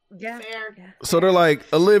 Yeah. Fair. So they're like,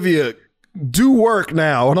 Olivia, do work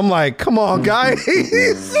now, and I'm like, come on, guys.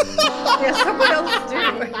 Yeah, someone else do.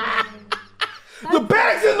 The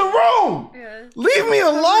bag's in the room. Yeah. Leave me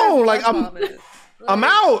alone. Like I'm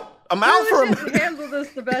out. I'm out for a minute. Handle this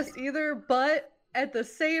the best either, but at the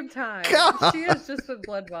same time, she has just been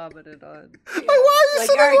blood vomited on. Like, why are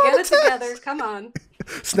you all right, get it together. Come on.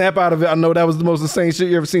 Snap out of it. I know that was the most insane shit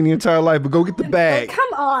you ever seen in your entire life, but go get the bag. Like,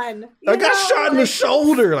 come on. I got shot in the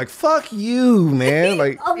shoulder. Like, fuck you, man.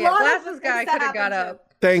 Like, Glasses guy could have got up.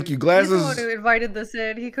 Thank you, Glasses. He's the one who invited this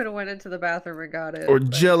in. He could have went into the bathroom and got it. Or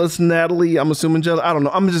jealous Natalie. I'm assuming jealous. I don't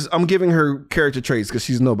know. I'm giving her character traits because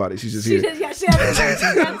she's nobody. She's just here. She has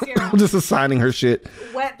I'm just assigning her shit.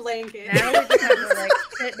 Wet blanket. Natalie just had to like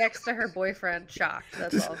sit next to her boyfriend, shocked.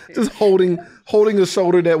 That's all. Just holding a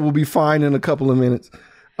shoulder that will be fine in a couple of minutes.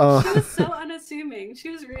 She was so unassuming.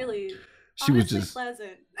 She was really. She was just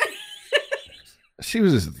pleasant. She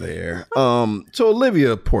was just there. So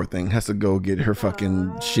Olivia, poor thing, has to go get her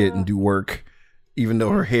fucking shit and do work, even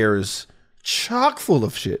though her hair is chock full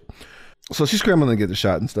of shit. So she's scrambling to get the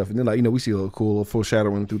shot and stuff. And then, like, we see a little cool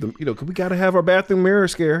foreshadowing through them. Cause we gotta have our bathroom mirror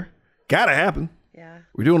scare. Gotta happen. Yeah.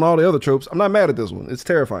 We're doing all the other tropes. I'm not mad at this one. It's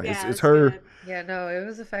terrifying. Yeah, it's her. Good. Yeah, no, it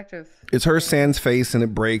was effective. It's her sans face and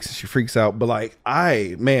it breaks and she freaks out. But like,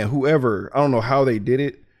 whoever, I don't know how they did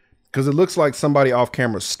it, because it looks like somebody off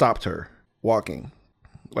camera stopped her walking.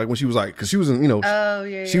 Like when she was like, because she was in,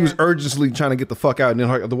 she was urgently trying to get the fuck out, and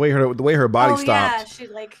then the way her body stopped. Yeah, she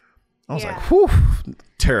like. I was like, whew,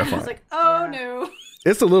 terrifying. I was like, oh no.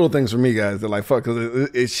 It's the little things for me, guys. That like fuck,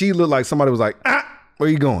 because she looked like somebody was like, where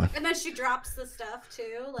you going? And then she drops the stuff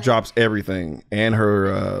too. Like, drops everything and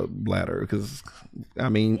her bladder, because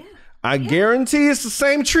I guarantee it's the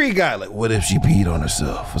same tree guy. Like, what if she peed on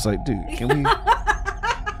herself? It's like, dude, can we?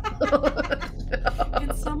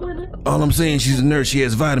 All I'm saying, she's a nurse. She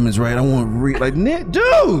has vitamins, right? I want to read. Like,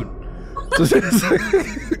 dude.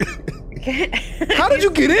 How did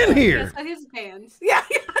you get in here? His pants. Yeah. How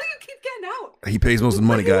do you keep getting out? He pays most of the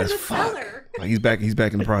money, guys. Fuck. Like, he's back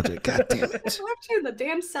in the project. God damn it. Why aren't you in the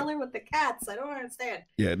damn cellar with the cats? I don't understand.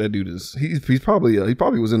 Yeah, that dude is. He's probably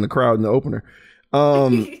was in the crowd in the opener.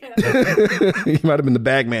 He might have been the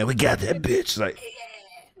bag man. We got that bitch. Like,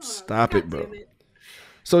 stop it, bro.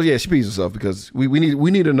 So yeah, she pees herself because we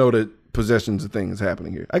need to know that possessions of things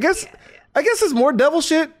happening here. I guess it's more devil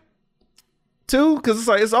shit too, because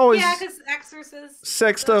it's always because exorcist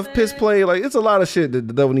sex stuff, piss play. Like, it's a lot of shit that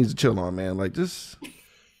the devil needs to chill on, man. Like, just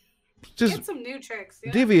get some new tricks.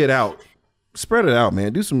 Divvy it out, spread it out,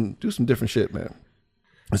 man. Do some different shit, man.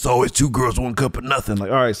 It's always 2 girls, 1 cup of nothing.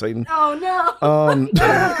 Like, all right, Satan. Oh no.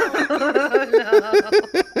 No.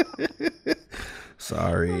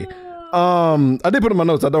 Sorry. I did put in my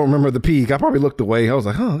notes. I don't remember the peak. I probably looked away. I was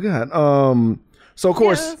like, oh god. So of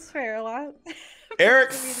course, that's fair. A lot.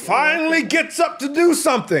 Eric finally gets up to do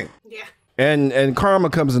something. Yeah. And karma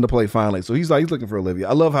comes into play finally. So he's looking for Olivia.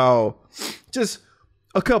 I love how just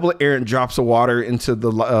a couple of errant drops of water into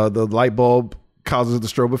the light bulb causes the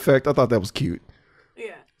strobe effect. I thought that was cute.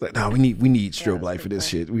 Yeah. Like, no, we need strobe light for this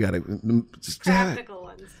shit. We gotta just practical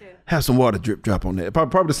ones too. Have some water drop on that.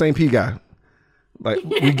 Probably the same P guy. Like,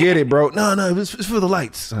 we get it, bro. No, it's for the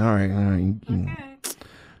lights. All right. Okay.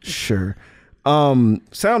 Sure.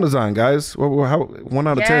 Sound design, guys. How 1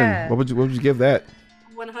 out of 10? What would you give that?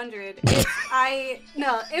 100.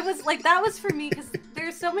 It was like, that was for me because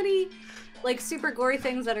there's so many like super gory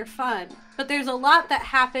things that are fun, but there's a lot that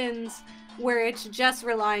happens where it's just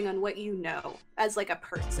relying on what you know as like a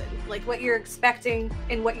person, like what you're expecting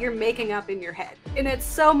and what you're making up in your head, and it's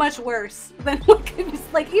so much worse than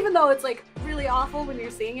like even though it's like really awful when you're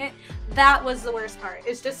seeing it, that was the worst part.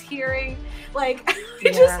 It's just hearing like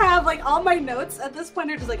I just have like all my notes at this point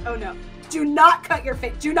are just like, oh no, do not cut your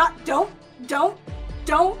face, don't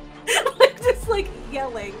like just like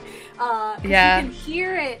yelling, you can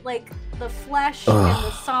hear it like the flesh and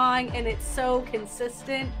the song, and it's so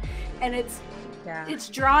consistent, and it's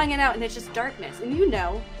drawing it out, and it's just darkness, and you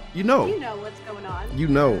know what's going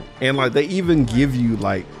on, and like they even give you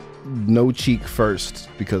like no cheek first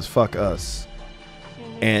because fuck us.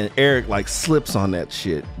 And Eric like slips on that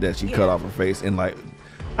shit that she cut off her face, and like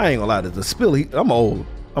I ain't gonna lie, the spill, I'm old,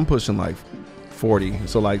 I'm pushing like 40,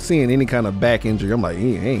 so like seeing any kind of back injury, I'm like, I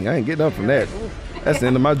ain't getting up from that. That's the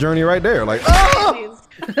end of my journey right there. Like,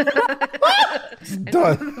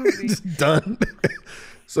 just done.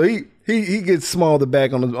 So he gets smalled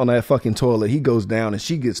back on that fucking toilet. He goes down, and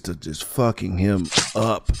she gets to just fucking him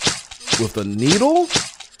up with a needle.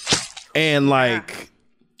 And like,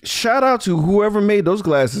 shout out to whoever made those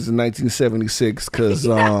glasses in 1976, because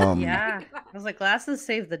I was like, glasses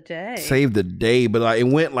saved the day. But like, it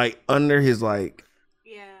went like under his like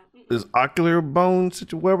his ocular bone,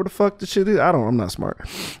 wherever the fuck the shit is. I'm not smart,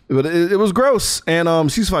 but it was gross. And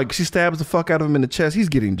she's like, she stabs the fuck out of him in the chest. He's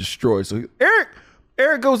getting destroyed. So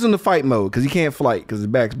Eric goes into fight mode because he can't fight because his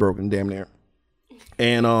back's broken damn near.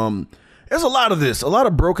 And there's a lot of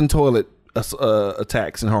broken toilet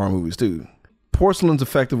attacks in horror movies too. Porcelain's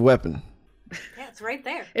effective weapon. Yeah, it's right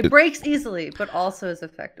there. It breaks easily, but also is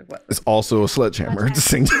effective weapon. It's also a sledgehammer at the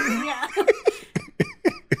same time. Yeah.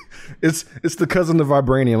 It's the cousin of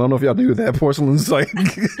vibranium. I don't know if y'all knew that. Porcelain's like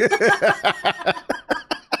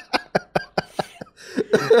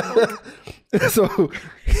so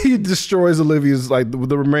he destroys Olivia's like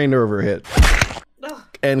the remainder of her head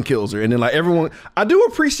and kills her. And then like everyone, I do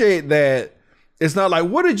appreciate that it's not like,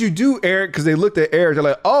 what did you do, Eric? Because they looked at Eric, they're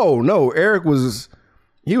like, oh no, Eric was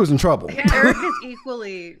in trouble. Eric is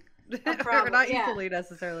equally not equally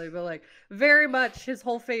necessarily, but like very much his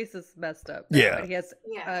whole face is messed up. Yeah. He has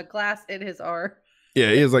glass in his arm.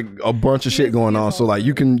 Yeah, he has like a bunch of shit going on. So like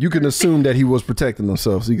you can assume that he was protecting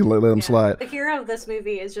himself, so you can let him slide. The hero of this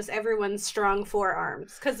movie is just everyone's strong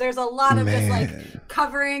forearms, because there's a lot of just like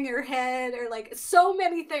covering your head or like so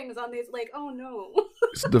many things on these, like, oh no.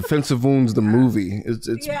 It's Defensive Wounds, the movie. It's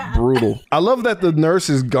brutal. I love that the nurse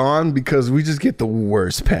is gone because we just get the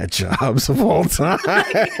worst pat jobs of all time.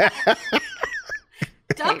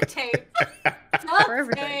 Duct tape.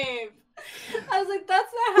 Duct tape. I was like,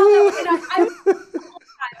 that's not how that went.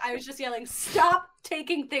 I was just yelling, stop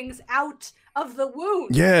taking things out of the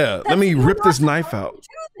wound. Yeah, let me rip this knife out.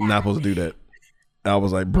 Not supposed to do that. I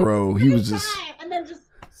was like, bro, he was just... And then just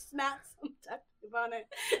smack some duct tape on it.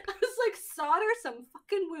 I was like, solder some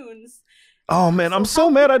fucking wounds. Oh man, I'm so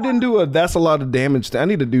mad I didn't do that's a lot of damage. I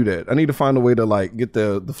need to do that. I need to find a way to like get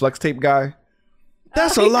the flex tape guy.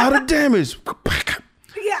 That's a lot of damage.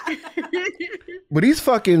 Yeah. But he's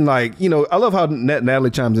fucking like, I love how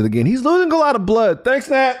Natalie chimes in again. He's losing a lot of blood. Thanks,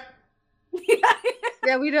 Nat.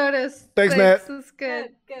 Yeah, we noticed. Thanks, Nat. This is good.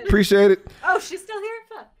 Appreciate it. Oh, she's still here?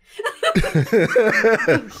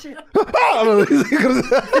 Oh, shit.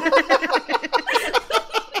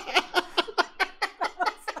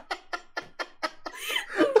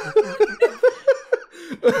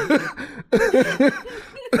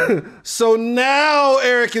 So now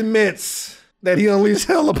Eric admits that he unleashed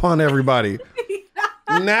hell upon everybody.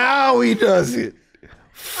 Now he does it.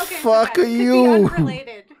 Okay, fuck so you. Could be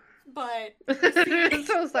unrelated, but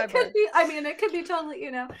it could be totally,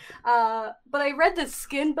 but I read the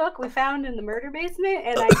Skin book we found in the murder basement,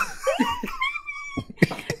 and I think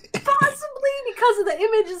possibly because of the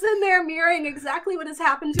images in there mirroring exactly what has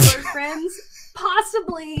happened to our friends,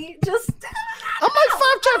 possibly just I'm like 5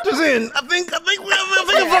 chapters in. I think I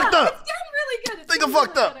fucked up. It's getting really good. I think I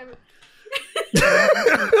fucked up.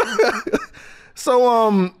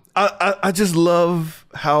 So I just love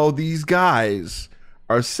how these guys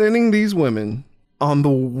are sending these women on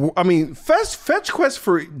the fetch quest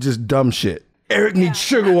for just dumb shit. Eric needs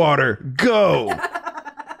sugar water. Go.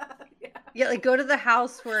 Yeah, like go to the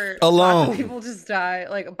house where alone lots of people just die,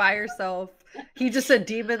 like by yourself. He just said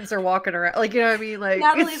demons are walking around, like, you know what I mean? Like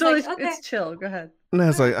it's chill. Go ahead. And I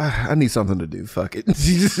was like, I need something to do. Fuck it.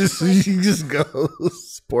 She just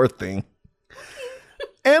goes. Poor thing.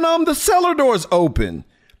 And the cellar door's open.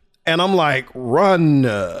 And I'm like, run.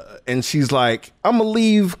 And she's like, I'm going to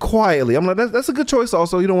leave quietly. I'm like, that's a good choice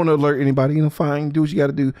also. You don't want to alert anybody. Fine. Do what you got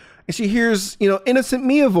to do. And she hears, innocent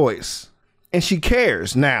Mia voice. And she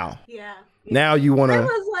cares now. Yeah. Now you want to. I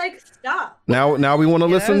was like, stop. Now we want to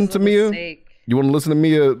listen to Mia. You want to listen to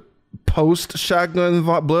Mia post shotgun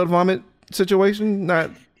blood vomit situation?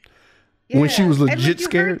 Not when she was legit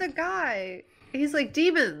scared. Heard the guy. He's like,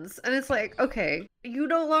 demons. And it's like, okay, you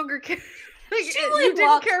no longer care. You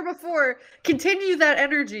didn't care before. Continue that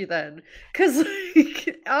energy then. Because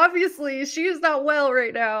obviously she is not well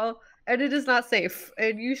right now. And it is not safe.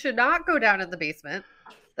 And you should not go down in the basement.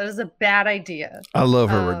 That is a bad idea. I love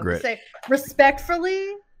her regret. Say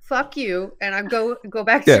respectfully, fuck you, and I go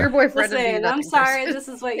back to your boyfriend. Listen, I'm sorry, this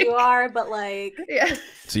is what you are, but like, yeah.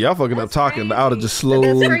 So y'all fucking up talking. I would have just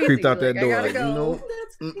slowly creeped out that door. Like,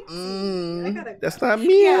 that's not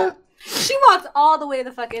me. Yeah. She walked all the way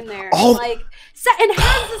the fuck in there, and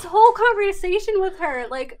has this whole conversation with her,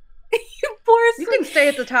 like. You can stay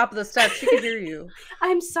at the top of the steps. She can hear you.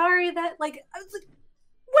 I'm sorry that, I was like,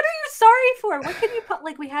 what are you sorry for? What can you put?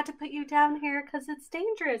 Like, we had to put you down here because it's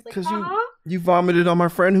dangerous. Like, because you vomited on my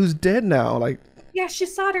friend who's dead now. Like, yeah, she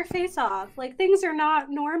sawed her face off. Like, things are not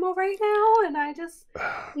normal right now, and I just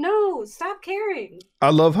no, stop caring.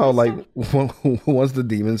 I love how once the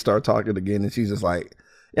demons start talking again, and she's just like,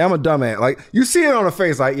 "Yeah, I'm a dumbass." Like, you see it on her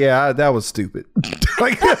face, like, "Yeah, that was stupid."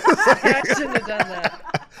 I shouldn't have done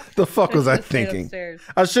that. The fuck was I thinking?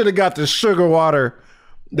 I should have got the sugar water.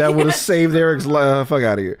 That would have saved Eric's life. Fuck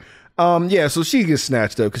out of here. Yeah, so she gets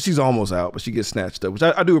snatched up because she's almost out, but she gets snatched up, which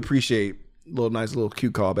I do appreciate. Nice little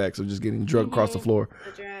cute callbacks of just getting drugged across the floor.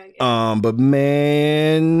 But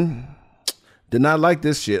man, did not like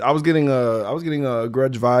this shit. I was getting a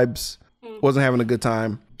Grudge vibes. Wasn't having a good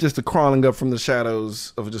time. Just the crawling up from the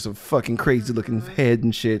shadows of just a fucking crazy looking head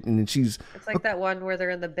and shit. And then it's like that one where they're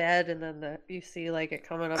in the bed and then you see like it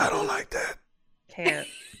coming up. I don't like that. Can't.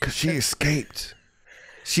 Because she escaped.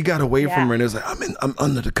 She got away from her and it was like, I'm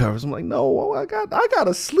under the covers. I'm like, no, I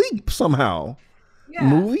gotta sleep somehow. Yeah.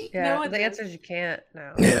 Movie? Yeah, no, the answer is you can't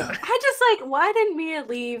now. Yeah. I just why didn't Mia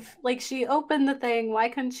leave? Like, she opened the thing. Why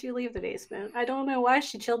couldn't she leave the basement? I don't know why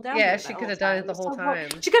she chilled down. Yeah, she could have done it the whole time.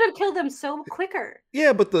 She could have killed them so quicker.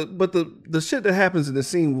 Yeah, but the shit that happens in the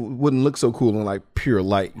scene wouldn't look so cool in like pure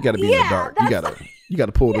light. You gotta be in the dark. You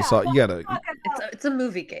gotta pull this out. You gotta. It's a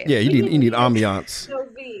movie game. Yeah, you need ambiance.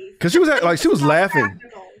 Because she was laughing.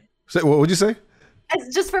 What would you say?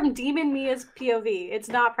 It's just from Demon Mia's POV. It's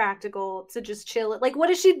not practical to just chill. Like, what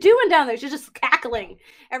is she doing down there? She's just cackling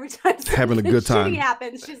every time having a good time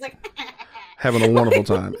happens. She's like having a wonderful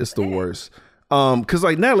time. It's the worst. Because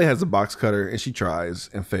like Natalie has a box cutter and she tries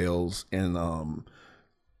and fails. And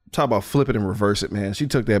talk about flip it and reverse it, man. She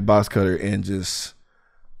took that box cutter and just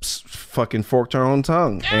fucking forked her own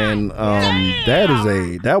tongue. And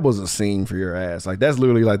that was a scene for your ass. Like, that's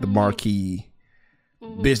literally like the marquee.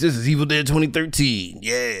 Bitch, this is Evil Dead 2013.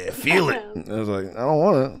 Yeah, feel it. I was like, I don't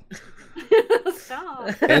want to.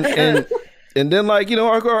 Stop. And then, like,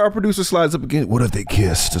 our producer slides up again. What if they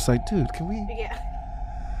kissed? It's like, dude, can we? Yeah.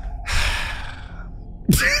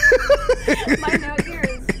 My note here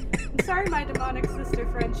is, I'm sorry my demonic sister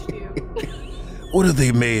Frenched you. What if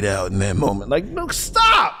they made out in that moment? Like, no,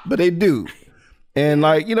 stop! But they do. And,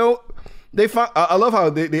 like, they find, I love how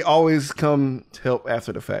they always come to help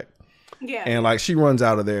after the fact. Yeah. And like she runs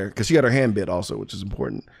out of there because she got her hand bit also, which is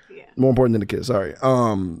important. Yeah. More important than the kiss. Sorry.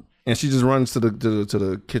 And she just runs to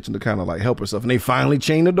the kitchen to kind of like help herself. And they finally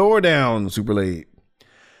chain the door down super late.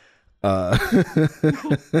 So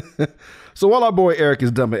while our boy Eric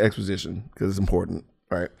is dumping exposition because it's important,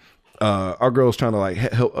 right? Our girl's trying to like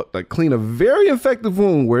help like clean a very infected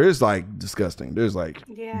wound where it's like disgusting. There's like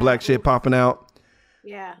black shit popping out.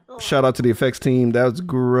 Yeah. Shout out to the effects team. That was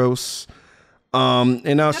gross. And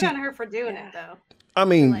now good on her for doing it though. I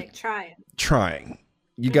mean, like trying.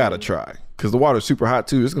 You gotta try because the water's super hot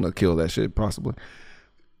too. It's gonna kill that shit possibly,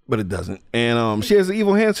 but it doesn't. And she has an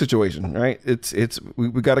evil hand situation, right?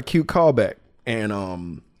 We got a cute callback, and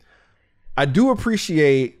I do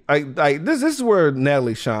appreciate this is where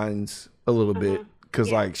Natalie shines a little bit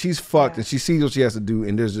because like she's fucked and she sees what she has to do,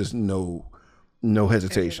 and there's just no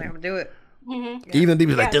hesitation. Do it. Mm-hmm. Yeah. Even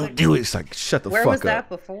Deepee's like, don't do it. It's like, shut the fuck up. Where was that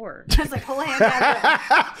before? It's like, pull a hand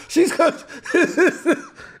out. She's good.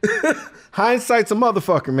 Hindsight's a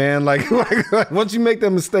motherfucker, man. Like once you make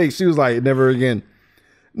that mistake, she was like, never again.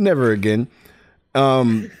 Never again. All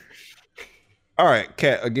right,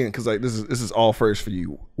 Kat, again, because like this is all first for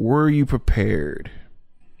you. Were you prepared?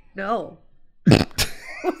 No.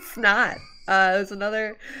 It's not. It was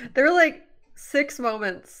another. There were like 6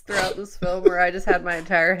 moments throughout this film where I just had my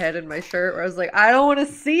entire head in my shirt where I was like, I don't want to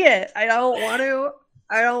see it. I don't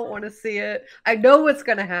want to see it. I know what's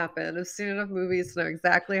going to happen. I've seen enough movies to know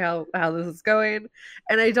exactly how this is going,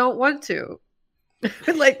 and I don't want to.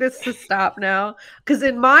 I'd like this to stop now. Because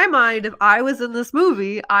in my mind, if I was in this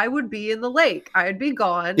movie, I would be in the lake. I'd be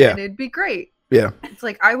gone, and it'd be great. Yeah. It's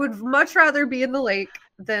like, I would much rather be in the lake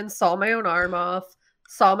than saw my own arm off,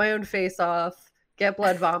 saw my own face off, get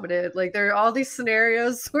blood vomited. Like, there are all these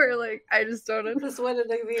scenarios where, like, I just don't understand.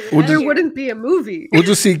 There wouldn't be a movie. We'll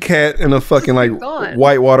just see Kat in a fucking, like,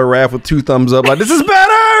 whitewater raft with 2 thumbs up. Like, this is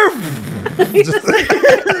better!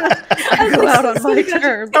 I go out on my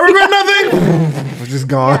terms. I regret nothing! We're just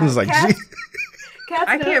gone. Yeah, it's like,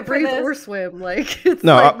 I can't breathe or swim. Like, it's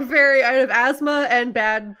I have asthma and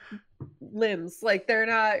bad limbs. Like, they're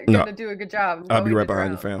not gonna do a good job. I'll be right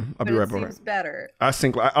behind you, fam. I'll be right behind. Seems better. I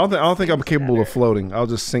sink. I don't think I'm capable of floating. I'll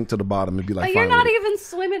just sink to the bottom and be like. But you're not even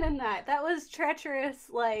swimming in that. That was treacherous,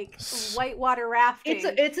 like whitewater rafting.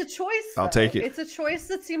 It's a choice. I'll take it. It's a choice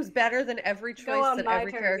that seems better than every choice that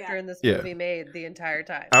every character in this movie made the entire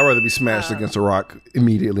time. I'd rather be smashed against a rock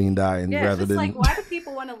immediately and die, rather than like, why do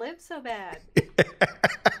people want to live so bad?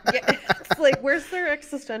 It's like, where's their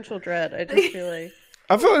existential dread? I just feel like.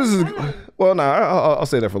 I feel like this is I'll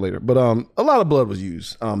say that for later. But a lot of blood was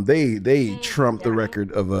used. They trumped the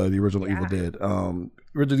record of the original Evil Dead.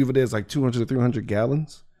 Original Evil Dead is like 200 to 300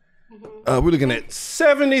 gallons. We're looking at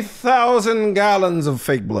 70,000 gallons of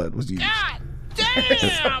fake blood was used. God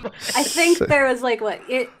damn! I think there was like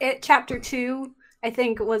it chapter 2. I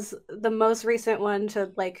think was the most recent one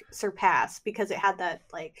to like surpass because it had that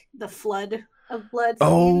like the flood of blood scene.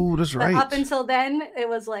 Oh, that's right. But up until then, it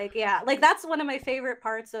was like, like that's one of my favorite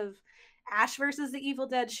parts of Ash versus the Evil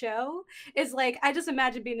Dead show is like, I just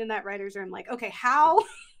imagine being in that writer's room, like, okay,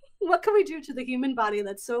 what can we do to the human body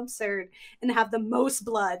that's so absurd and have the most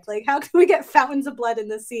blood? Like, how can we get fountains of blood in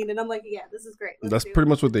this scene? And I'm like, yeah, this is great. That's pretty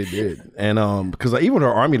much what they did. And because like, even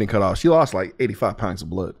her arm getting cut off, she lost like 85 pounds of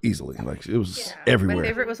blood easily. Like, it was everywhere. My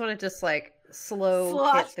favorite was when it just like hit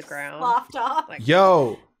the ground. Sloughed off. Like,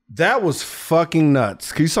 yo. That was fucking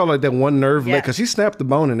nuts. Cause you saw like that one nerve leg, cause she snapped the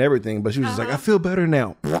bone and everything, but she was just like, I feel better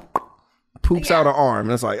now. Poops out her arm,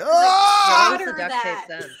 and it's like, oh! The duct tape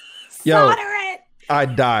then? Yo, I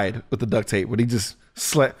died with the duct tape when he just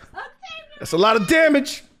slapped. That's a lot of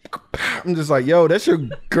damage. I'm just like, yo, that's your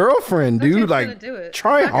girlfriend, dude. Like,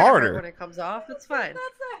 try harder. When it comes off, it's fine. That's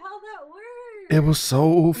not how that works. It was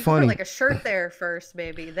so funny. Like a shirt there first,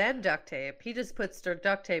 maybe, then duct tape. He just puts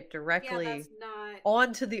duct tape directly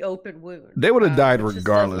onto the open wound. They would have died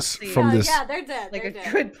regardless from this. Yeah, they're dead. Like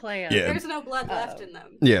good plan. Yeah. There's no blood left in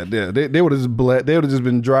them. Yeah, they would have just bled. They would have just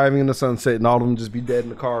been driving in the sunset, and all of them just be dead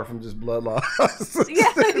in the car from just blood loss. Yeah.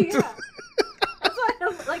 That's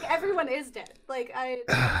why like everyone is dead. Like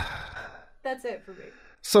that's it for me.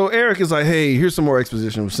 So Eric is like, hey, here's some more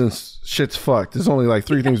exposition since shit's fucked. There's only like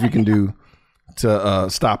 3 things we can do to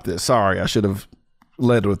stop this. Sorry, I should have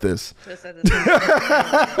led with this. It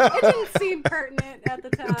didn't seem pertinent at the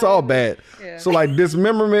time. It's all bad. Yeah. So like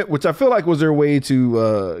dismemberment, which I feel like was their way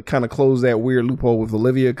to kind of close that weird loophole with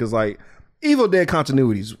Olivia, because like Evil Dead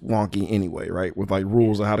continuity's wonky anyway, right? With like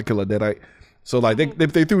rules of how to kill a deadite. So like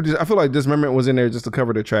they threw this, I feel like dismemberment was in there just to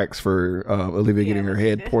cover the tracks for Olivia getting her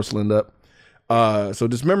head porcelained up. So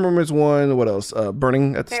dismemberment's one. What else?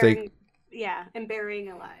 Burning at the stake. Yeah, and burying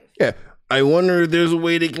alive. Yeah. I wonder if there's a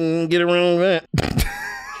way they can get around that.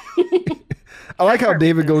 I like how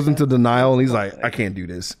David goes into denial and he's like, I can't do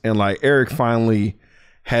this. And like Eric finally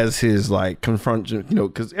has his like confrontation, you know,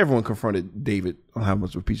 because everyone confronted David on how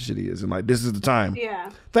much of a piece of shit he is. And like, this is the time.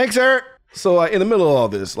 Yeah. Thanks, Eric. So like in the middle of all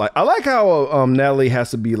this, like I like how Natalie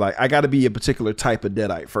has to be like, I got to be a particular type of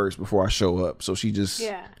deadite first before I show up. So she just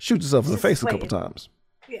shoots herself in the face a couple times.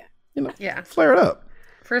 Yeah. You know, flare it up.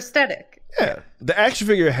 For aesthetic. Yeah. The action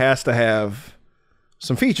figure has to have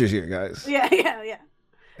some features here, guys. Yeah.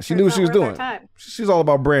 She knew what she was doing. She's all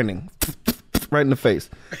about branding. Right in the face.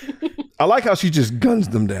 I like how she just guns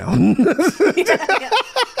them down.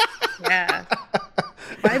 Yeah.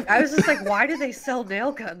 I was just like, why do they sell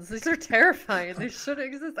nail guns? These are terrifying. They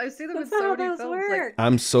shouldn't exist. I've seen them in so many films. Like,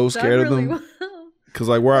 I'm so scared of them. Because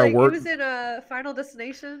like where I work. He was in Final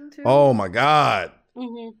Destination too. Oh my God.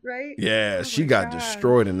 Right? Yeah, she got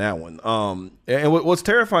destroyed in that one. And what's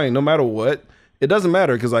terrifying, no matter what, it doesn't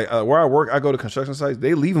matter because like where I work, I go to construction sites.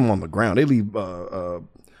 They leave them on the ground. They leave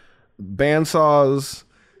bandsaws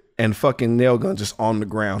and fucking nail guns just on the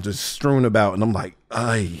ground, just strewn about. And I'm like,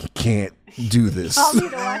 I can't do this. I'll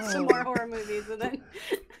need to watch some more horror movies and then.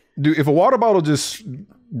 Dude, if a water bottle just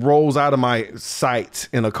rolls out of my sight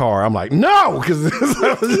in a car, I'm like, no, because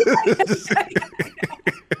it's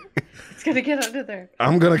gonna get under there.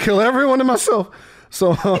 I'm gonna kill everyone and myself.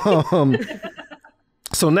 So,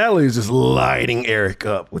 so Natalie is just lighting Eric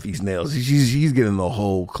up with these nails. He's getting the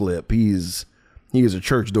whole clip. He is a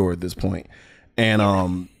church door at this point,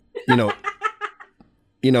 and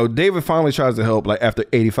David finally tries to help, like after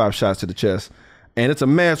 85 shots to the chest. And it's a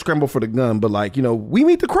mad scramble for the gun, but like, we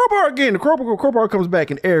meet the crowbar again. The crowbar comes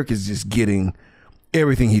back and Eric is just getting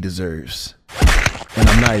everything he deserves. And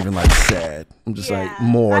I'm not even like sad. I'm just like,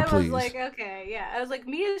 more, please. I was like, okay, yeah. I was like,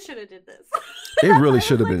 Mia should have did this. It really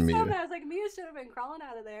should have been Mia. I was like, Mia should have been crawling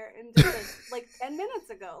out of there and did this like 10 minutes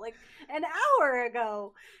ago, like an hour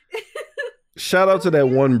ago. Shout out to that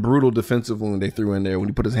one brutal defensive wound they threw in there when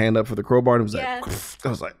he put his hand up for the crowbar. And it was like, I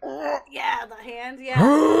was like, yeah, the hand, yeah. That's what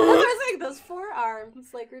I was like, those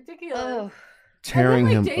forearms, like ridiculous. Tearing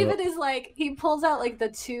and then, him David up. is like, he pulls out like the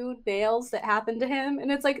 2 nails that happened to him,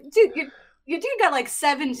 and it's like, dude, your dude got like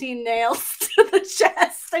 17 nails to the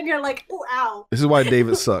chest, and you're like, oh, ow. This is why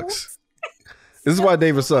David sucks. This is why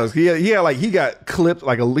David sucks. He got clipped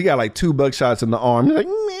he got like 2 buckshots in the arm. He's like,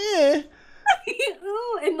 meh.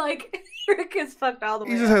 And like Eric is fucked all the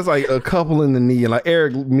way. He just has like a couple in the knee, and like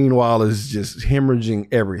Eric, meanwhile, is just hemorrhaging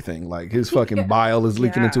everything. Like his fucking bile is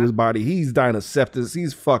leaking into his body. He's dying of sepsis.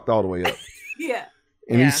 He's fucked all the way up. Yeah.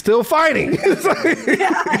 And he's still fighting.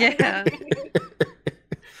 Yeah.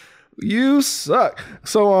 You suck.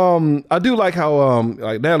 So I do like how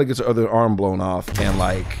like Natalie gets her other arm blown off, and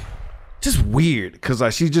like just weird because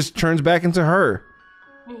like she just turns back into her.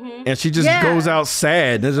 And she just goes out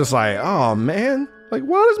sad. And it's just like, oh man, like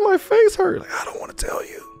why does my face hurt? Like I don't want to tell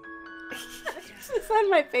you. She said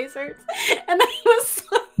my face hurts, and I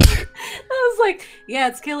was like, yeah,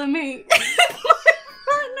 it's killing me. My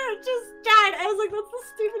partner just died. I was like, that's the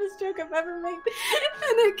stupidest joke I've ever made,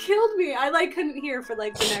 and it killed me. I like couldn't hear for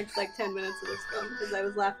like the next like 10 minutes of this film because I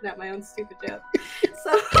was laughing at my own stupid joke.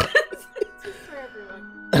 So it's just for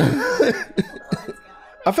everyone.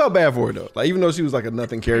 I felt bad for her though. Like even though she was like a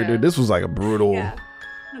nothing character, this was like a brutal,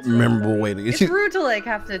 memorable way to. It's rude to like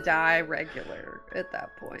have to die regular at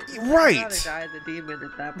that point. Right. I'd rather die the demon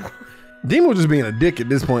at that point. Demon was just being a dick at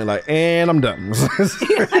this point. Like, and I'm done. That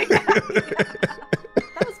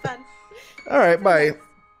was fun. All right, bye.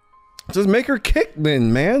 Just make her kick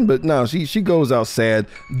then, man. But no, she goes out sad,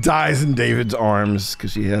 dies in David's arms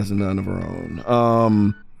because she has none of her own. Oh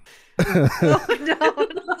no.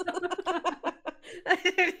 I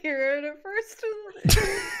didn't hear it at first.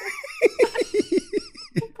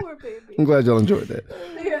 Poor baby. I'm glad y'all enjoyed that.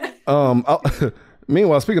 Yeah.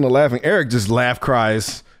 Meanwhile, speaking of laughing, Eric just laugh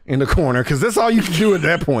cries in the corner because that's all you can do at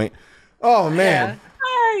that point. Oh man.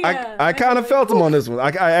 Yeah. I kind of felt him on this one.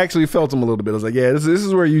 I actually felt him a little bit. I was like, yeah, this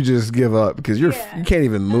is where you just give up because you can't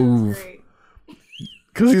even move.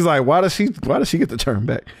 Because he's like, why does she get the turn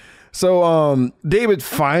back? So David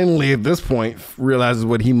finally at this point realizes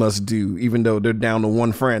what he must do, even though they're down to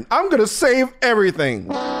one friend. I'm gonna save everything.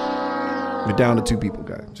 They're down to 2 people,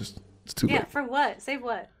 guys. It's too late. Yeah, for what? Save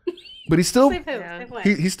what? But he still Save who? Save what?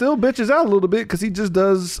 he still bitches out a little bit because he just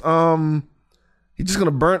does he's just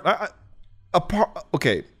gonna burn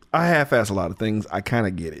okay, I half-ass a lot of things. I kind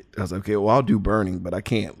of get it. I was like, okay, well, I'll do burning, but I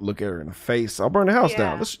can't look at her in the face. I'll burn the house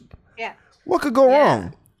down. What could go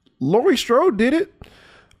wrong? Laurie Strode did it.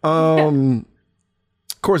 Of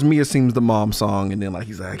course, Mia sings the mom song, and then like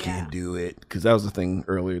he's like, I can't do it because that was the thing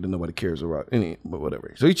earlier that nobody cares about. But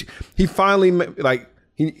whatever. So he finally like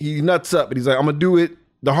he nuts up, and he's like, I'm gonna do it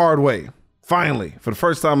the hard way. Finally, for the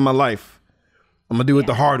first time in my life, I'm gonna do it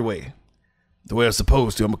the hard way, the way I'm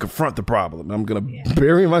supposed to. I'm gonna confront the problem. I'm gonna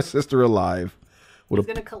bury my sister alive. He's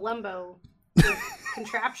gonna Columbo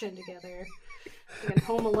contraption together. And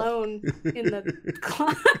Home Alone in the I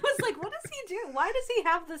was like, what does he do? Why does he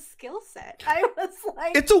have the skill set? I was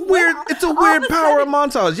like, it's a weird power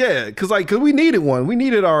montage, because we needed one. We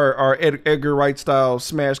needed our Edgar Wright style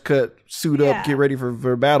smash cut, suit up, get ready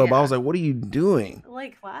for battle. But I was like, what are you doing?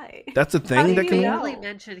 Like, why? That's a thing that can. He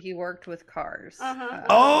mentioned he worked with cars.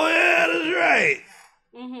 Oh yeah, that's right.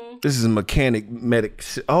 Mm-hmm. This is a medic.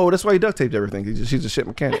 Oh, that's why he duct taped everything. He's a shit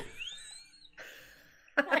mechanic.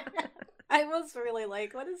 I was really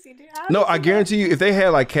like, what does he do? No, I guarantee you, if they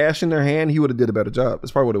had like cash in their hand, he would have did a better job.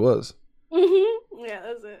 That's probably what it was. Mm-hmm. Yeah,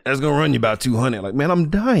 that's it. That's gonna run you about 200. Like, man, I'm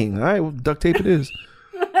dying. All right, well, duct tape it is.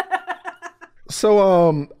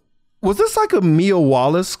 So, was this like a Mia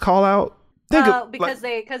Wallace call out?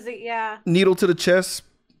 Because yeah. Needle to the chest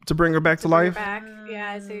to bring her back to life.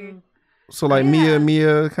 Yeah, I see. So like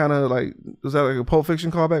Mia kind of like, was that like a Pulp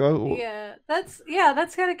Fiction callback? Yeah,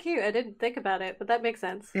 that's kind of cute. I didn't think about it, but that makes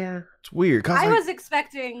sense. Yeah, it's weird. I was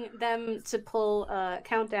expecting them to pull a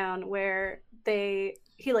Countdown where he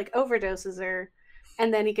like overdoses her,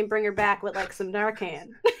 and then he can bring her back with like some Narcan.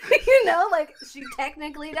 You know, like she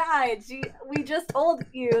technically died. We just told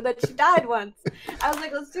you that she died once. I was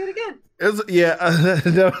like, let's do it again.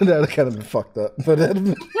 That kind of been fucked up, but but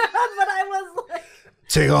I was like,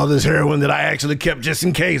 take all this heroin that I actually kept just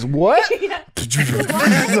in case. What? Yeah.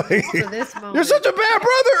 This moment. You're such a bad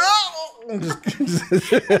brother. Oh! give you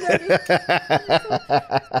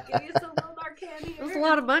some little Narcan here. It was a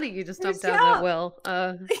lot of money you just dumped down that well. So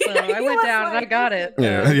I went down and I got it.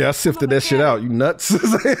 Yeah, I sifted that shit out. You nuts?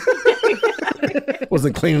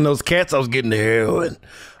 Wasn't cleaning those cats. I was getting the heroin.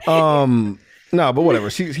 No, but whatever.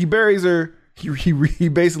 He buries her. He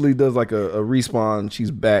basically does like a respawn.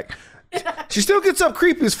 She's back. She still gets up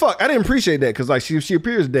creepy as fuck. I didn't appreciate that because like she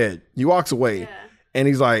appears dead. He walks away, and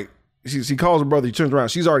he's like, she calls her brother. He turns around.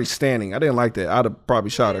 She's already standing. I didn't like that. I'd have probably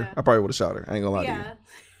shot her. I probably would have shot her. I ain't gonna lie to you.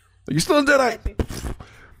 You still a Deadite?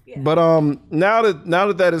 But now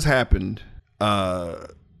that has happened, I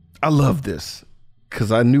love this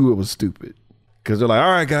because I knew it was stupid. Because they're like,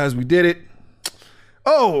 all right, guys, we did it.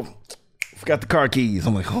 Oh, forgot the car keys.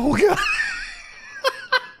 I'm like, oh god.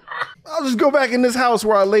 I'll just go back in this house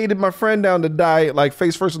where I laid my friend down to die, like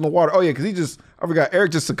face first in the water. Oh yeah, because I forgot,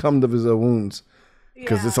 Eric just succumbed of his wounds.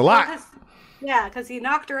 Because it's a lot. Because he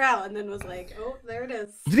knocked her out and then was like, oh, there it is.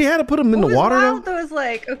 Did he have to put him in the water though? Though is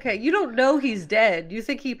like, okay, you don't know he's dead. You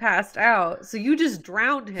think he passed out, so you just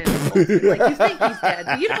drowned him. Like you think he's dead,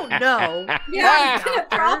 but you don't know. Yeah, you gonna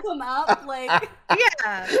prop him up, like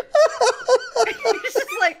yeah. It's just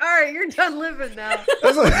like, all right, you're done living now.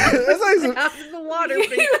 That's like out in the water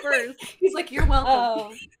face first. He's like, you're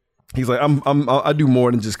welcome. He's like, I do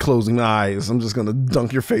more than just closing my eyes. I'm just gonna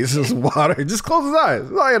dunk your face in some water. Just close his eyes.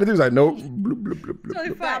 All I gotta do is like, nope. Bloop, bloop, bloop, bloop.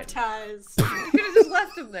 Totally baptized. You could have just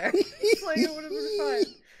left him there. Like, it would have been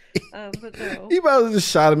fine. But no. He probably just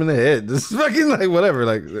shot him in the head. Just fucking like whatever.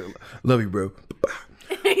 Like, love you, bro.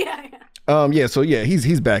 Yeah. So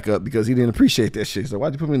he's back up because he didn't appreciate that shit. So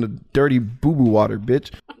why'd you put me in the dirty boo boo water,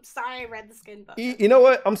 bitch? I'm sorry, I read the skin book. You know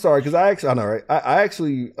what? I'm sorry because I know, right? I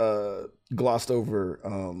actually glossed over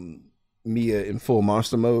Mia in full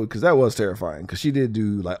monster mode because that was terrifying because she did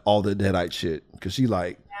do like all the Deadite shit because she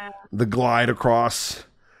like the glide across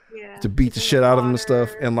to beat the shit out of him and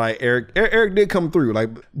stuff, and like Eric did come through. Like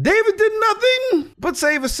David did nothing but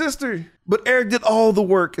save his sister, but Eric did all the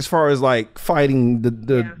work as far as like fighting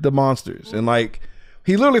the monsters, and like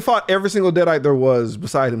he literally fought every single Deadite there was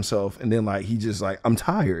beside himself, and then like he just like, I'm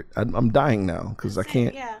tired, I'm dying now because I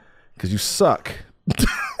can't, because you suck.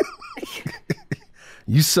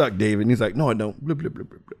 You suck, David. And he's like, no, I don't. Blah, blah, blah,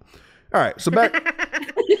 blah, blah. All right, so back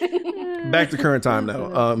to current time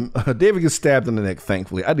now. David gets stabbed in the neck.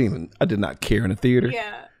 Thankfully, I did not care in the theater.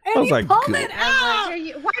 Yeah, and I was like, good.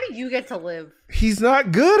 Why do you get to live? He's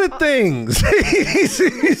not good at things. It's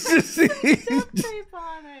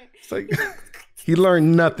like he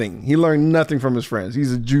learned nothing. He learned nothing from his friends.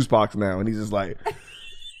 He's a juice box now, and he's just like,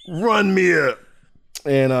 run me up.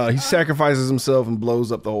 And he sacrifices himself and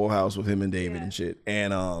blows up the whole house with him and David and shit.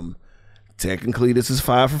 And technically, this is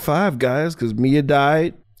 5 for 5, guys, because Mia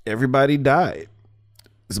died. Everybody died.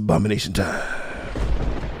 It's abomination time.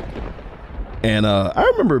 And I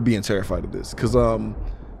remember being terrified of this because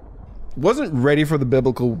wasn't ready for the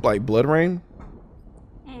biblical like blood rain.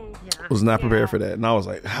 Was not prepared for that, and I was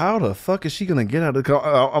like, "How the fuck is she gonna get out of the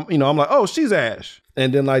car?" I'm like, "Oh, she's Ash,"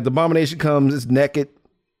 and then like the abomination comes, it's naked.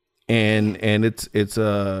 And it's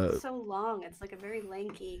so long. It's like a very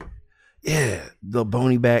lanky. Yeah, the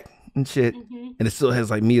bony back and shit, and it still has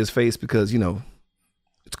like Mia's face because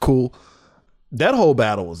it's cool. That whole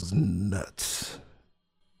battle was nuts.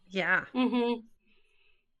 Yeah.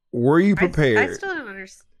 Were you prepared? I still don't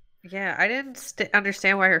understand. Yeah, I didn't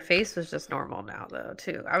understand why her face was just normal now though.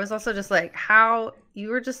 Too. I was also just like, how you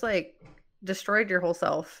were just like destroyed your whole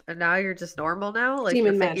self, and now you're just normal now. Like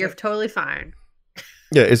you're totally fine.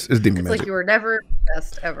 Yeah, it's demon magic. Like you were never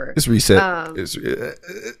best ever. It's reset.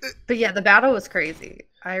 But yeah, the battle was crazy.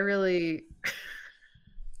 I really,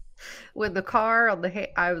 when the car on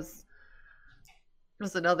the I was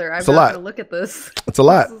another. I'm not gonna look at this. It's a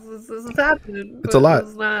lot. This is happening. It's a lot.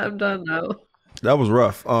 I'm done now. That was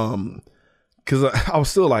rough. Because I was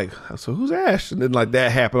still like, so who's Ash? And then like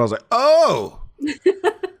that happened. I was like, oh,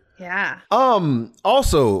 Yeah.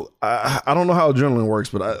 Also, I don't know how adrenaline works,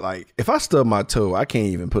 but if I stub my toe, I can't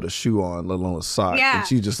even put a shoe on, let alone a sock. Yeah. And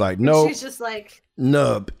she's just like, no. She's just like,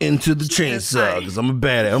 nub into the chainsaw because I'm a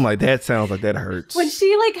badass. I'm like, that sounds like that hurts. When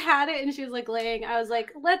she like had it and she was like laying, I was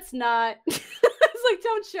like, let's not. I was like,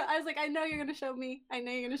 don't show. I was like, I know you're gonna show me. I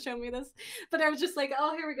know you're gonna show me this. But I was just like,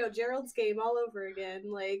 oh, here we go, Gerald's game all over again.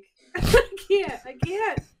 Like, I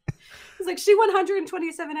can't. It's like she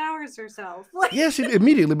 127 hours herself. Like, yeah, she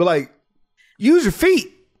immediately, but like, use your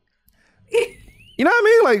feet. You know what I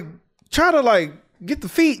mean? Like, try to like get the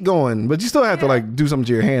feet going, but you still have to like do something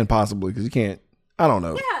to your hand possibly because you can't. I don't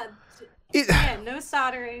know. Yeah. No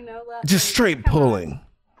soldering, no left. Just straight pulling,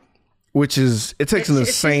 which is it takes an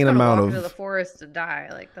insane amount of. Into the forest to die,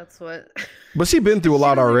 like that's what. But she's been through a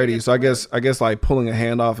lot already, so I guess like pulling a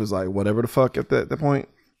hand off is like whatever the fuck at that point,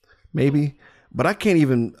 maybe. But I can't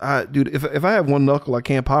even, dude. If I have one knuckle, I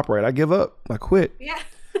can't pop right. I give up. I quit. Yeah,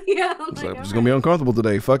 yeah. It's like, it's gonna be uncomfortable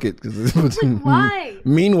today. Fuck it. Like, why?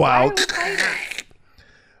 Meanwhile.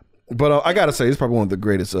 But I gotta say, it's probably one of the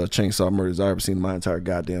greatest chainsaw murders I've ever seen in my entire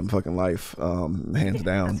goddamn fucking life. Hands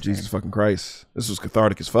down. Jesus fucking Christ. This was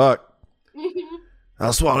cathartic as fuck.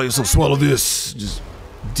 I'll swallow you, so swallow this. Just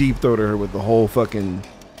deep throated her with the whole fucking.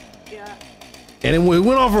 Yeah. And it went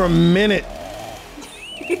on for a minute.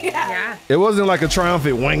 Yeah. It wasn't like a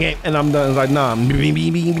triumphant wing it and I'm done. It's like, nah.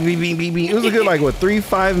 It was a good, like, what,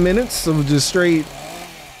 3-5 minutes of just straight.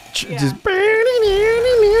 Just.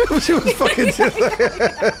 She was fucking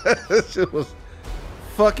she was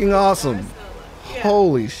fucking awesome. Yeah.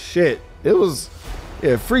 Holy shit. It was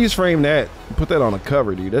freeze frame that. Put that on a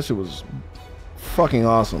cover, dude. That shit was fucking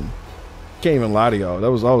awesome. Can't even lie to y'all.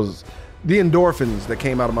 That was the endorphins that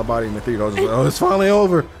came out of my body in the theater. I was like, oh, it's finally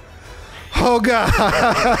over. Oh god.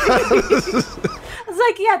 I was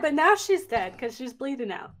like, yeah, but now she's dead because she's bleeding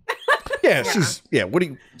out. Yeah, she's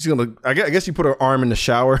gonna. I guess you put her arm in the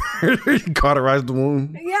shower, cauterize the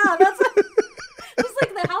wound. Yeah, that's just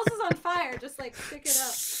like the house is on fire. Just like stick it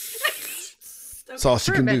up. That's all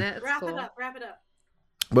she can do. Wrap it up.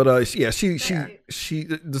 But she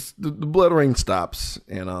the blood rain stops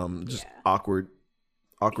and just awkward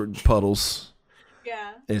puddles.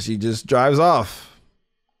 Yeah. And she just drives off.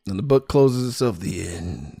 And the book closes itself. The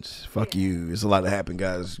end. Fuck you. There's a lot that happened,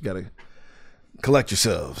 guys. You gotta collect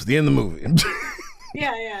yourselves. The end of the movie.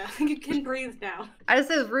 Yeah. You can breathe now. I just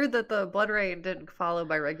say it's rude that the blood rain didn't follow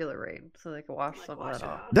by regular rain, so they could wash some of that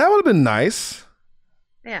off. That would have been nice.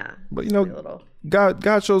 Yeah. But you know,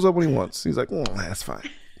 God shows up when he wants. He's like, oh, that's fine.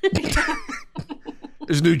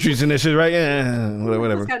 There's nutrients in this shit, right? Yeah,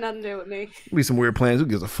 whatever. It's got nothing to do with me. Be some weird plans. Who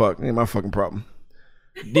gives a fuck? Ain't my fucking problem.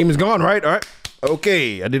 Demon's gone, right? All right.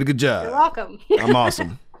 Okay, I did a good job. You're welcome. I'm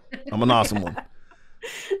awesome. I'm an awesome one.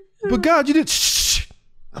 But God, you did. Shh.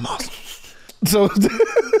 I'm awesome. So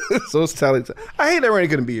it's tally. I hate that Randy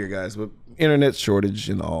couldn't be here, guys. But internet shortage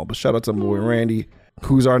and all. But shout out to my boy Randy,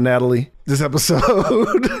 who's our Natalie this episode.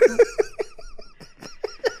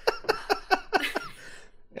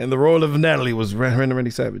 And the role of Natalie was Randy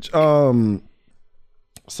Savage. So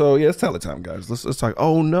yeah, it's tally time, guys. Let's talk.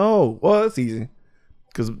 Oh no, well that's easy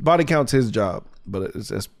because body count's his job, but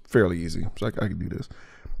it's fairly easy. So I can do this.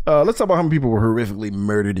 Let's talk about how many people were horrifically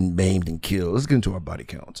murdered and maimed and killed. Let's get into our body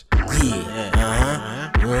counts.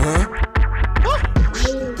 That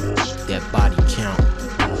body count.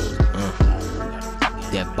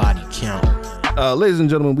 That body count. Ladies and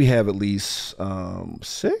gentlemen, we have at least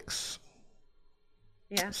 6.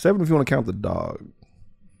 Yeah. 7 if you want to count the dog.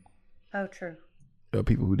 Oh, true.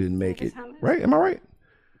 People who didn't make it. Right? Am I right?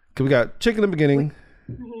 Because we got Chick in the beginning.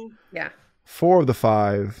 Yeah. 4 of the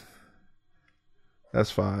 5.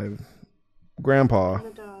 That's 5. Grandpa. And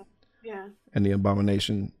the dog. Yeah. And the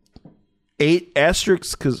abomination. 8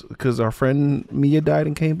 asterisks because our friend Mia died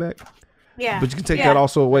and came back. Yeah. But you can take that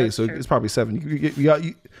also away. That's so true. it's probably 7. You got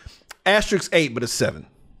asterisk 8, but it's 7.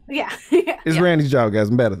 Yeah. It's Randy's job, guys.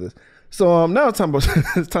 I'm bad at this. So now it's time to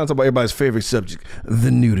talk about everybody's favorite subject,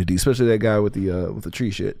 the nudity, especially that guy with the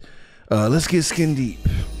tree shit. Let's get skin deep.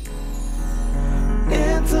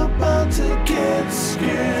 It's about to get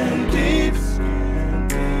skin deep.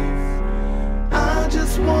 I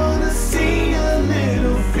just wanna see a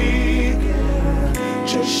little feet.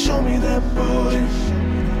 Just show me that booty.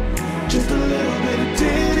 Just a little bit of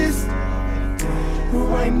titties.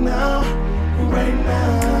 Right now.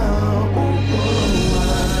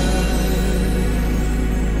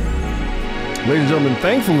 Ladies and gentlemen,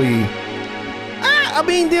 thankfully, I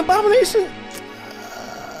mean, the abomination,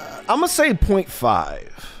 I'm going to say 0.5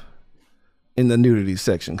 in the nudity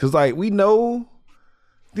section. Because, like, we know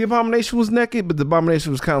the abomination was naked, but the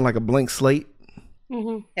abomination was kind of like a blank slate.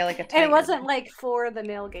 Mm-hmm. Yeah, like a. And it wasn't like for the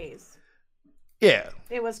male gaze. Yeah.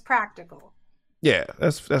 It was practical. Yeah,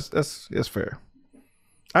 that's fair.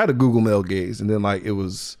 I had to Google male gaze, and then like it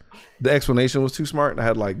was the explanation was too smart, and I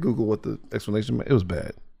had to like Google what the explanation meant. It was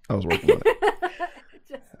bad. I was working on it.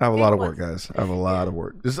 I have a lot of work, guys. I have a lot of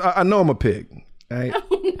work. I know I'm a pig. Right?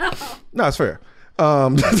 No, it's fair.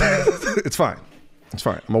 It's fine. It's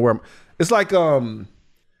fine. I'm aware. It's like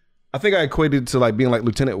I think I equated to like being like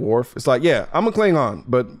Lieutenant Worf. It's like, yeah, I'm a Klingon,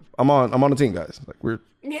 but I'm on the team, guys. Like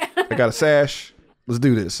I got a sash. Let's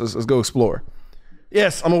do this. Let's go explore.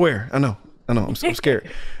 Yes, I'm aware. I know. I'm scared.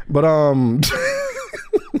 But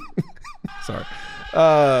sorry.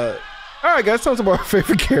 All right, guys. Tell us about our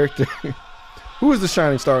favorite character. Who is the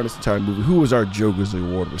shining star in this entire movie? Who was our Joe Grizzly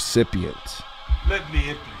Award recipient? Let me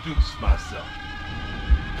introduce myself.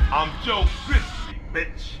 I'm Joe Grizzly,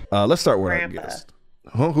 bitch. Let's start with Grandpa. our guest.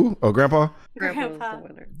 Huh? Who? Oh, Grandpa? Grandpa was the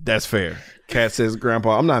winner. That's fair. Kat says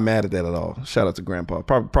Grandpa. I'm not mad at that at all. Shout out to Grandpa.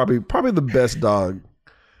 Probably the best dog.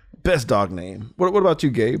 Best dog name. What about you,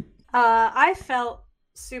 Gabe? I felt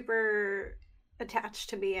super attached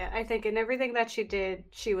to Mia. I think in everything that she did,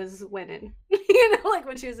 she was winning. Like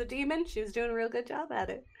when she was a demon, she was doing a real good job at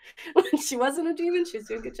it. When she wasn't a demon, she was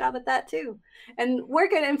doing a good job at that too. And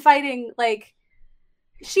working and fighting, like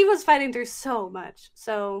she was fighting through so much.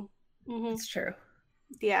 So It's true.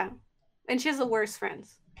 Yeah. And she has the worst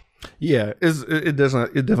friends. Yeah, it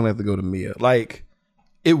definitely have to go to Mia. Like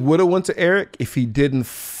it would have went to Eric if he didn't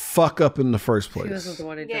fuck up in the first place. He wasn't the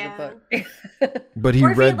one who did the book. But he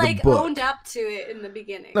or if read he, like, the book. Owned up to it in the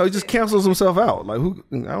beginning. No, he just cancels himself out. Like who?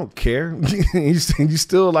 I don't care. He's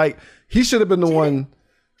still like he should have been the one.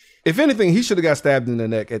 If anything, he should have got stabbed in the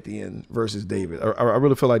neck at the end versus David. I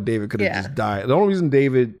really feel like David could have just died. The only reason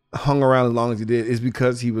David hung around as long as he did is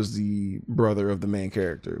because he was the brother of the main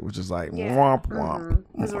character, which is like womp womp.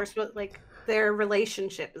 Because we're supposed their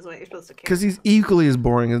relationship is what you're supposed to care. Because he's equally as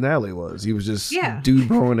boring as Natalie was. He was just dude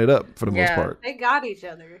growing it up for the most part. They got each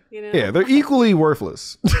other, you know. Yeah, they're equally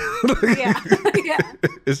worthless. Yeah.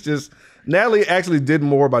 It's just Natalie actually did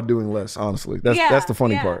more by doing less. Honestly, that's the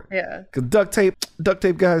funny part. Yeah. Because duct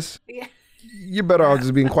tape, guys. Yeah. You're better off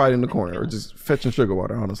just being quiet in the corner or just fetching sugar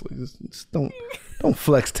water. Honestly, just don't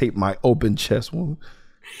flex tape my open chest wound.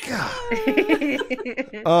 God.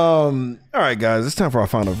 All right, guys, it's time for our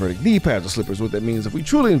final verdict. Knee pads or slippers. What that means, if we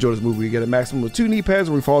truly enjoy this movie, we get a maximum of 2 knee pads,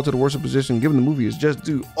 or we fall to the worst position given the movie is just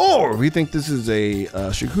due. Or if we think this is a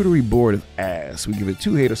charcuterie board of ass, we give it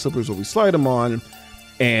 2 hater slippers, or we slide them on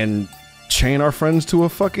and chain our friends to a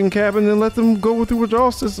fucking cabin and let them go through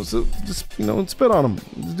withdrawal systems. So just spit on them.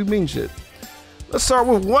 Just do mean shit. Let's start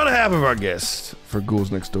with one half of our guests for Ghouls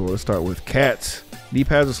Next Door. Let's start with Kat. Knee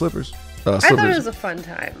pads or slippers? I thought it was a fun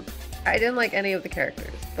time. I didn't like any of the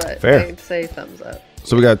characters, but fair. I'd say thumbs up.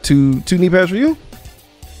 So we got two knee pads for you?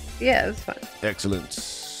 Yeah, it was fun.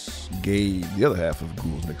 Excellent. Gabe, the other half of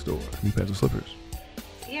Ghouls Next Door. Knee pads or slippers?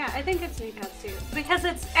 Yeah, I think it's knee pads too. Because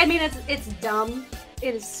it's dumb.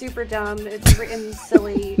 It is super dumb. It's written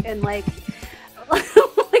silly and like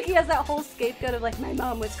he has that whole scapegoat of like my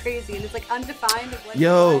mom was crazy and it's like undefined of what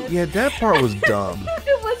yeah, that part was dumb.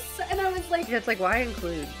 It was, and I was like, it's like, why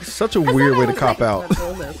include? Such a weird way to cop out.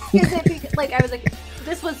 Is it like I was like,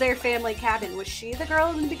 this was their family cabin. Was she the girl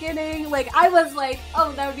in the beginning? Like I was like,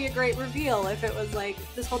 oh, that would be a great reveal if it was like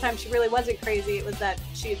this whole time she really wasn't crazy. It was that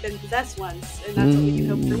she had been possessed once, and that's what we can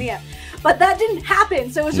hope for Mia. But that didn't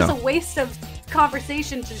happen, so it was just a waste of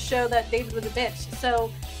conversation to show that David was a bitch.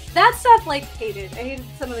 So that stuff, like, I hated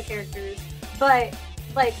some of the characters, but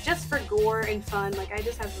like just for gore and fun, like I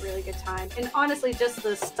just have a really good time. And honestly, just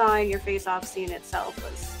the sawing your face off scene itself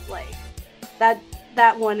was like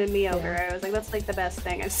that won me over. I was like, that's like the best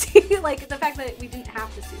thing I've seen. Like the fact that we didn't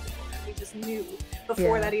have to see the gore, we just knew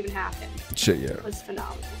before that even happened. Shit, yeah, it was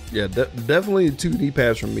phenomenal. Yeah, definitely 2 knee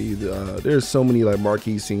pads from me. There's so many like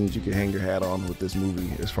marquee scenes you can hang your hat on with this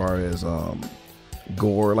movie as far as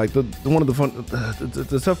gore. Like the one of the fun,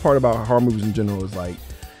 the tough part about horror movies in general is like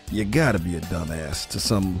you gotta be a dumbass to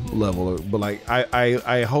some level. But like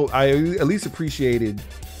I hope I at least appreciated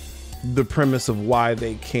the premise of why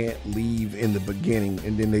they can't leave in the beginning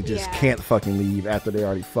and then they just can't fucking leave after they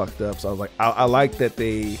already fucked up. So I was like, I like that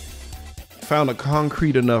they found a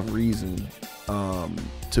concrete enough reason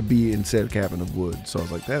to be in said cabin of wood. So I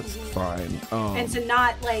was like, that's fine. And to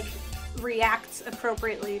not like react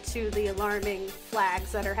appropriately to the alarming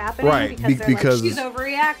flags that are happening, right? Because like, she's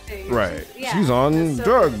overreacting, right? She's on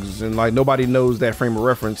drugs, and like nobody knows that frame of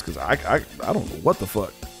reference because I don't know what the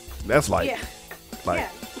fuck that's like.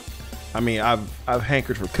 I mean, I've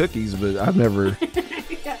hankered for cookies, but I've never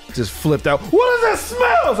just flipped out. What does that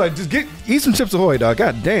smell? I was like, just eat some Chips Ahoy, dog.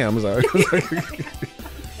 God damn. I was like,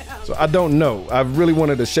 so I don't know. I really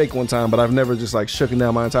wanted to shake one time, but I've never just like shooken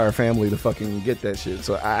down my entire family to fucking get that shit.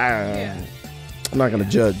 So I'm not gonna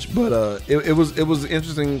judge, but it was an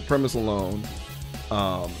interesting premise alone.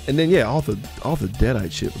 And then all the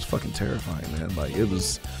Deadite shit was fucking terrifying, man. Like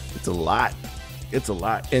it's a lot.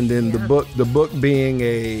 And then the book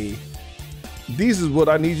being this is what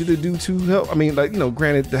I need you to do to help. I mean, like,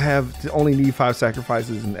 granted, to only need 5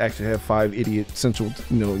 sacrifices and actually have 5 idiot central,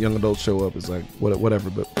 young adults show up is like whatever.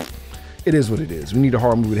 But it is what it is. We need a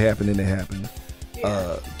horror movie to happen, and it happened.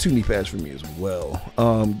 2 knee pads for me as well.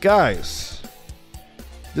 Guys,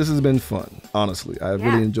 this has been fun. Honestly, I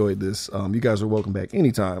really enjoyed this. You guys are welcome back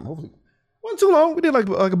anytime. Hopefully, wasn't too long. We did like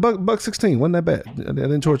a buck 16. Wasn't that bad? I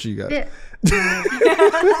didn't torture you guys. Yeah.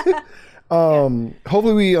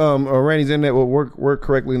 Hopefully Randy's internet will work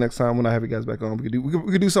correctly next time when I have you guys back on. We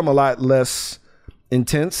could do something a lot less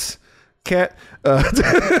intense, Cat.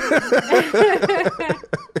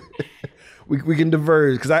 We can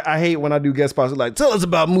diverge, because I hate when I do guest spots like, tell us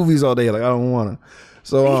about movies all day. Like, I don't want to.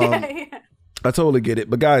 So I totally get it.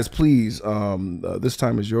 But guys, please, this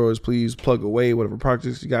time is yours. Please plug away whatever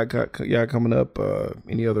projects you got coming up.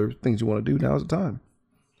 Any other things you want to do, now's the time.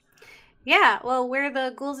 Yeah, well, we're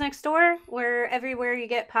the Ghouls Next Door. We're everywhere you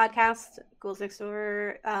get podcasts, Ghouls Next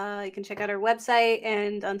Door. You can check out our website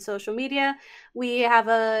and on social media. We have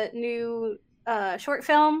a new short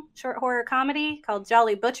horror comedy called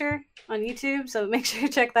Jolly Butcher on YouTube. So make sure you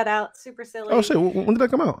check that out. Super silly. Oh, shit. When did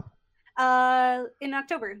that come out? In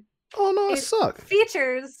October. Oh, no, it sucks.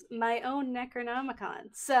 Features my own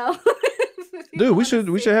Necronomicon. So, dude, we should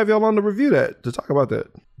have y'all on to review that, to talk about that.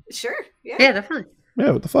 Sure. Yeah, definitely.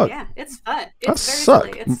 Yeah, what the fuck? Yeah, it's fun. It's very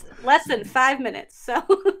silly. It's less than 5 minutes. So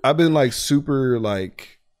I've been like super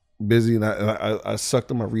like busy, and I sucked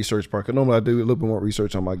on my research part. Cause normally I do a little bit more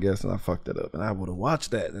research on my guests, and I fucked it up. And I would have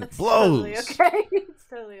watched that, and it blows. Totally okay. It's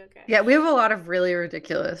totally okay. Yeah, we have a lot of really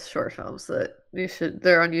ridiculous short films that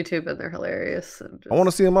they're on YouTube, and they're hilarious. And I want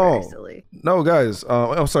to see them all. Silly. No, guys.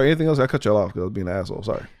 I'm sorry. Anything else? I cut y'all off because I was being an asshole.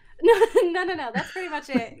 Sorry. No. That's pretty much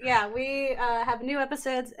it. Yeah, we have new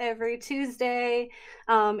episodes every Tuesday.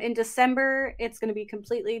 In December, it's going to be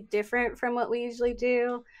completely different from what we usually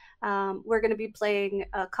do. We're going to be playing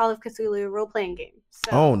a Call of Cthulhu role-playing game.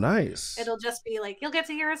 So nice. It'll just be like, you'll get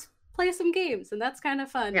to hear us play some games, and that's kind of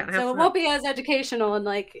fun. Yeah, so it won't be as educational and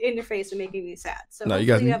like in your face and making me sad. So no, you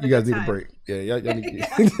guys need a break. Yeah, y'all need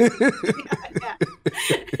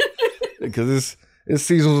because it's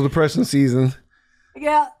seasonal depression season.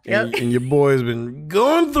 Yeah. And your boy's been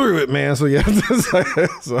going through it, man. So yeah,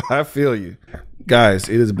 so I feel you. Guys,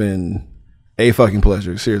 it has been a fucking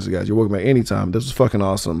pleasure. Seriously, guys. You're welcome back anytime. This was fucking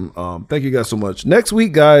awesome. Thank you guys so much. Next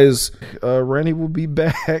week, guys, Randy will be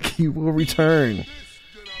back. He will return.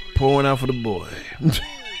 Pouring out for the boy.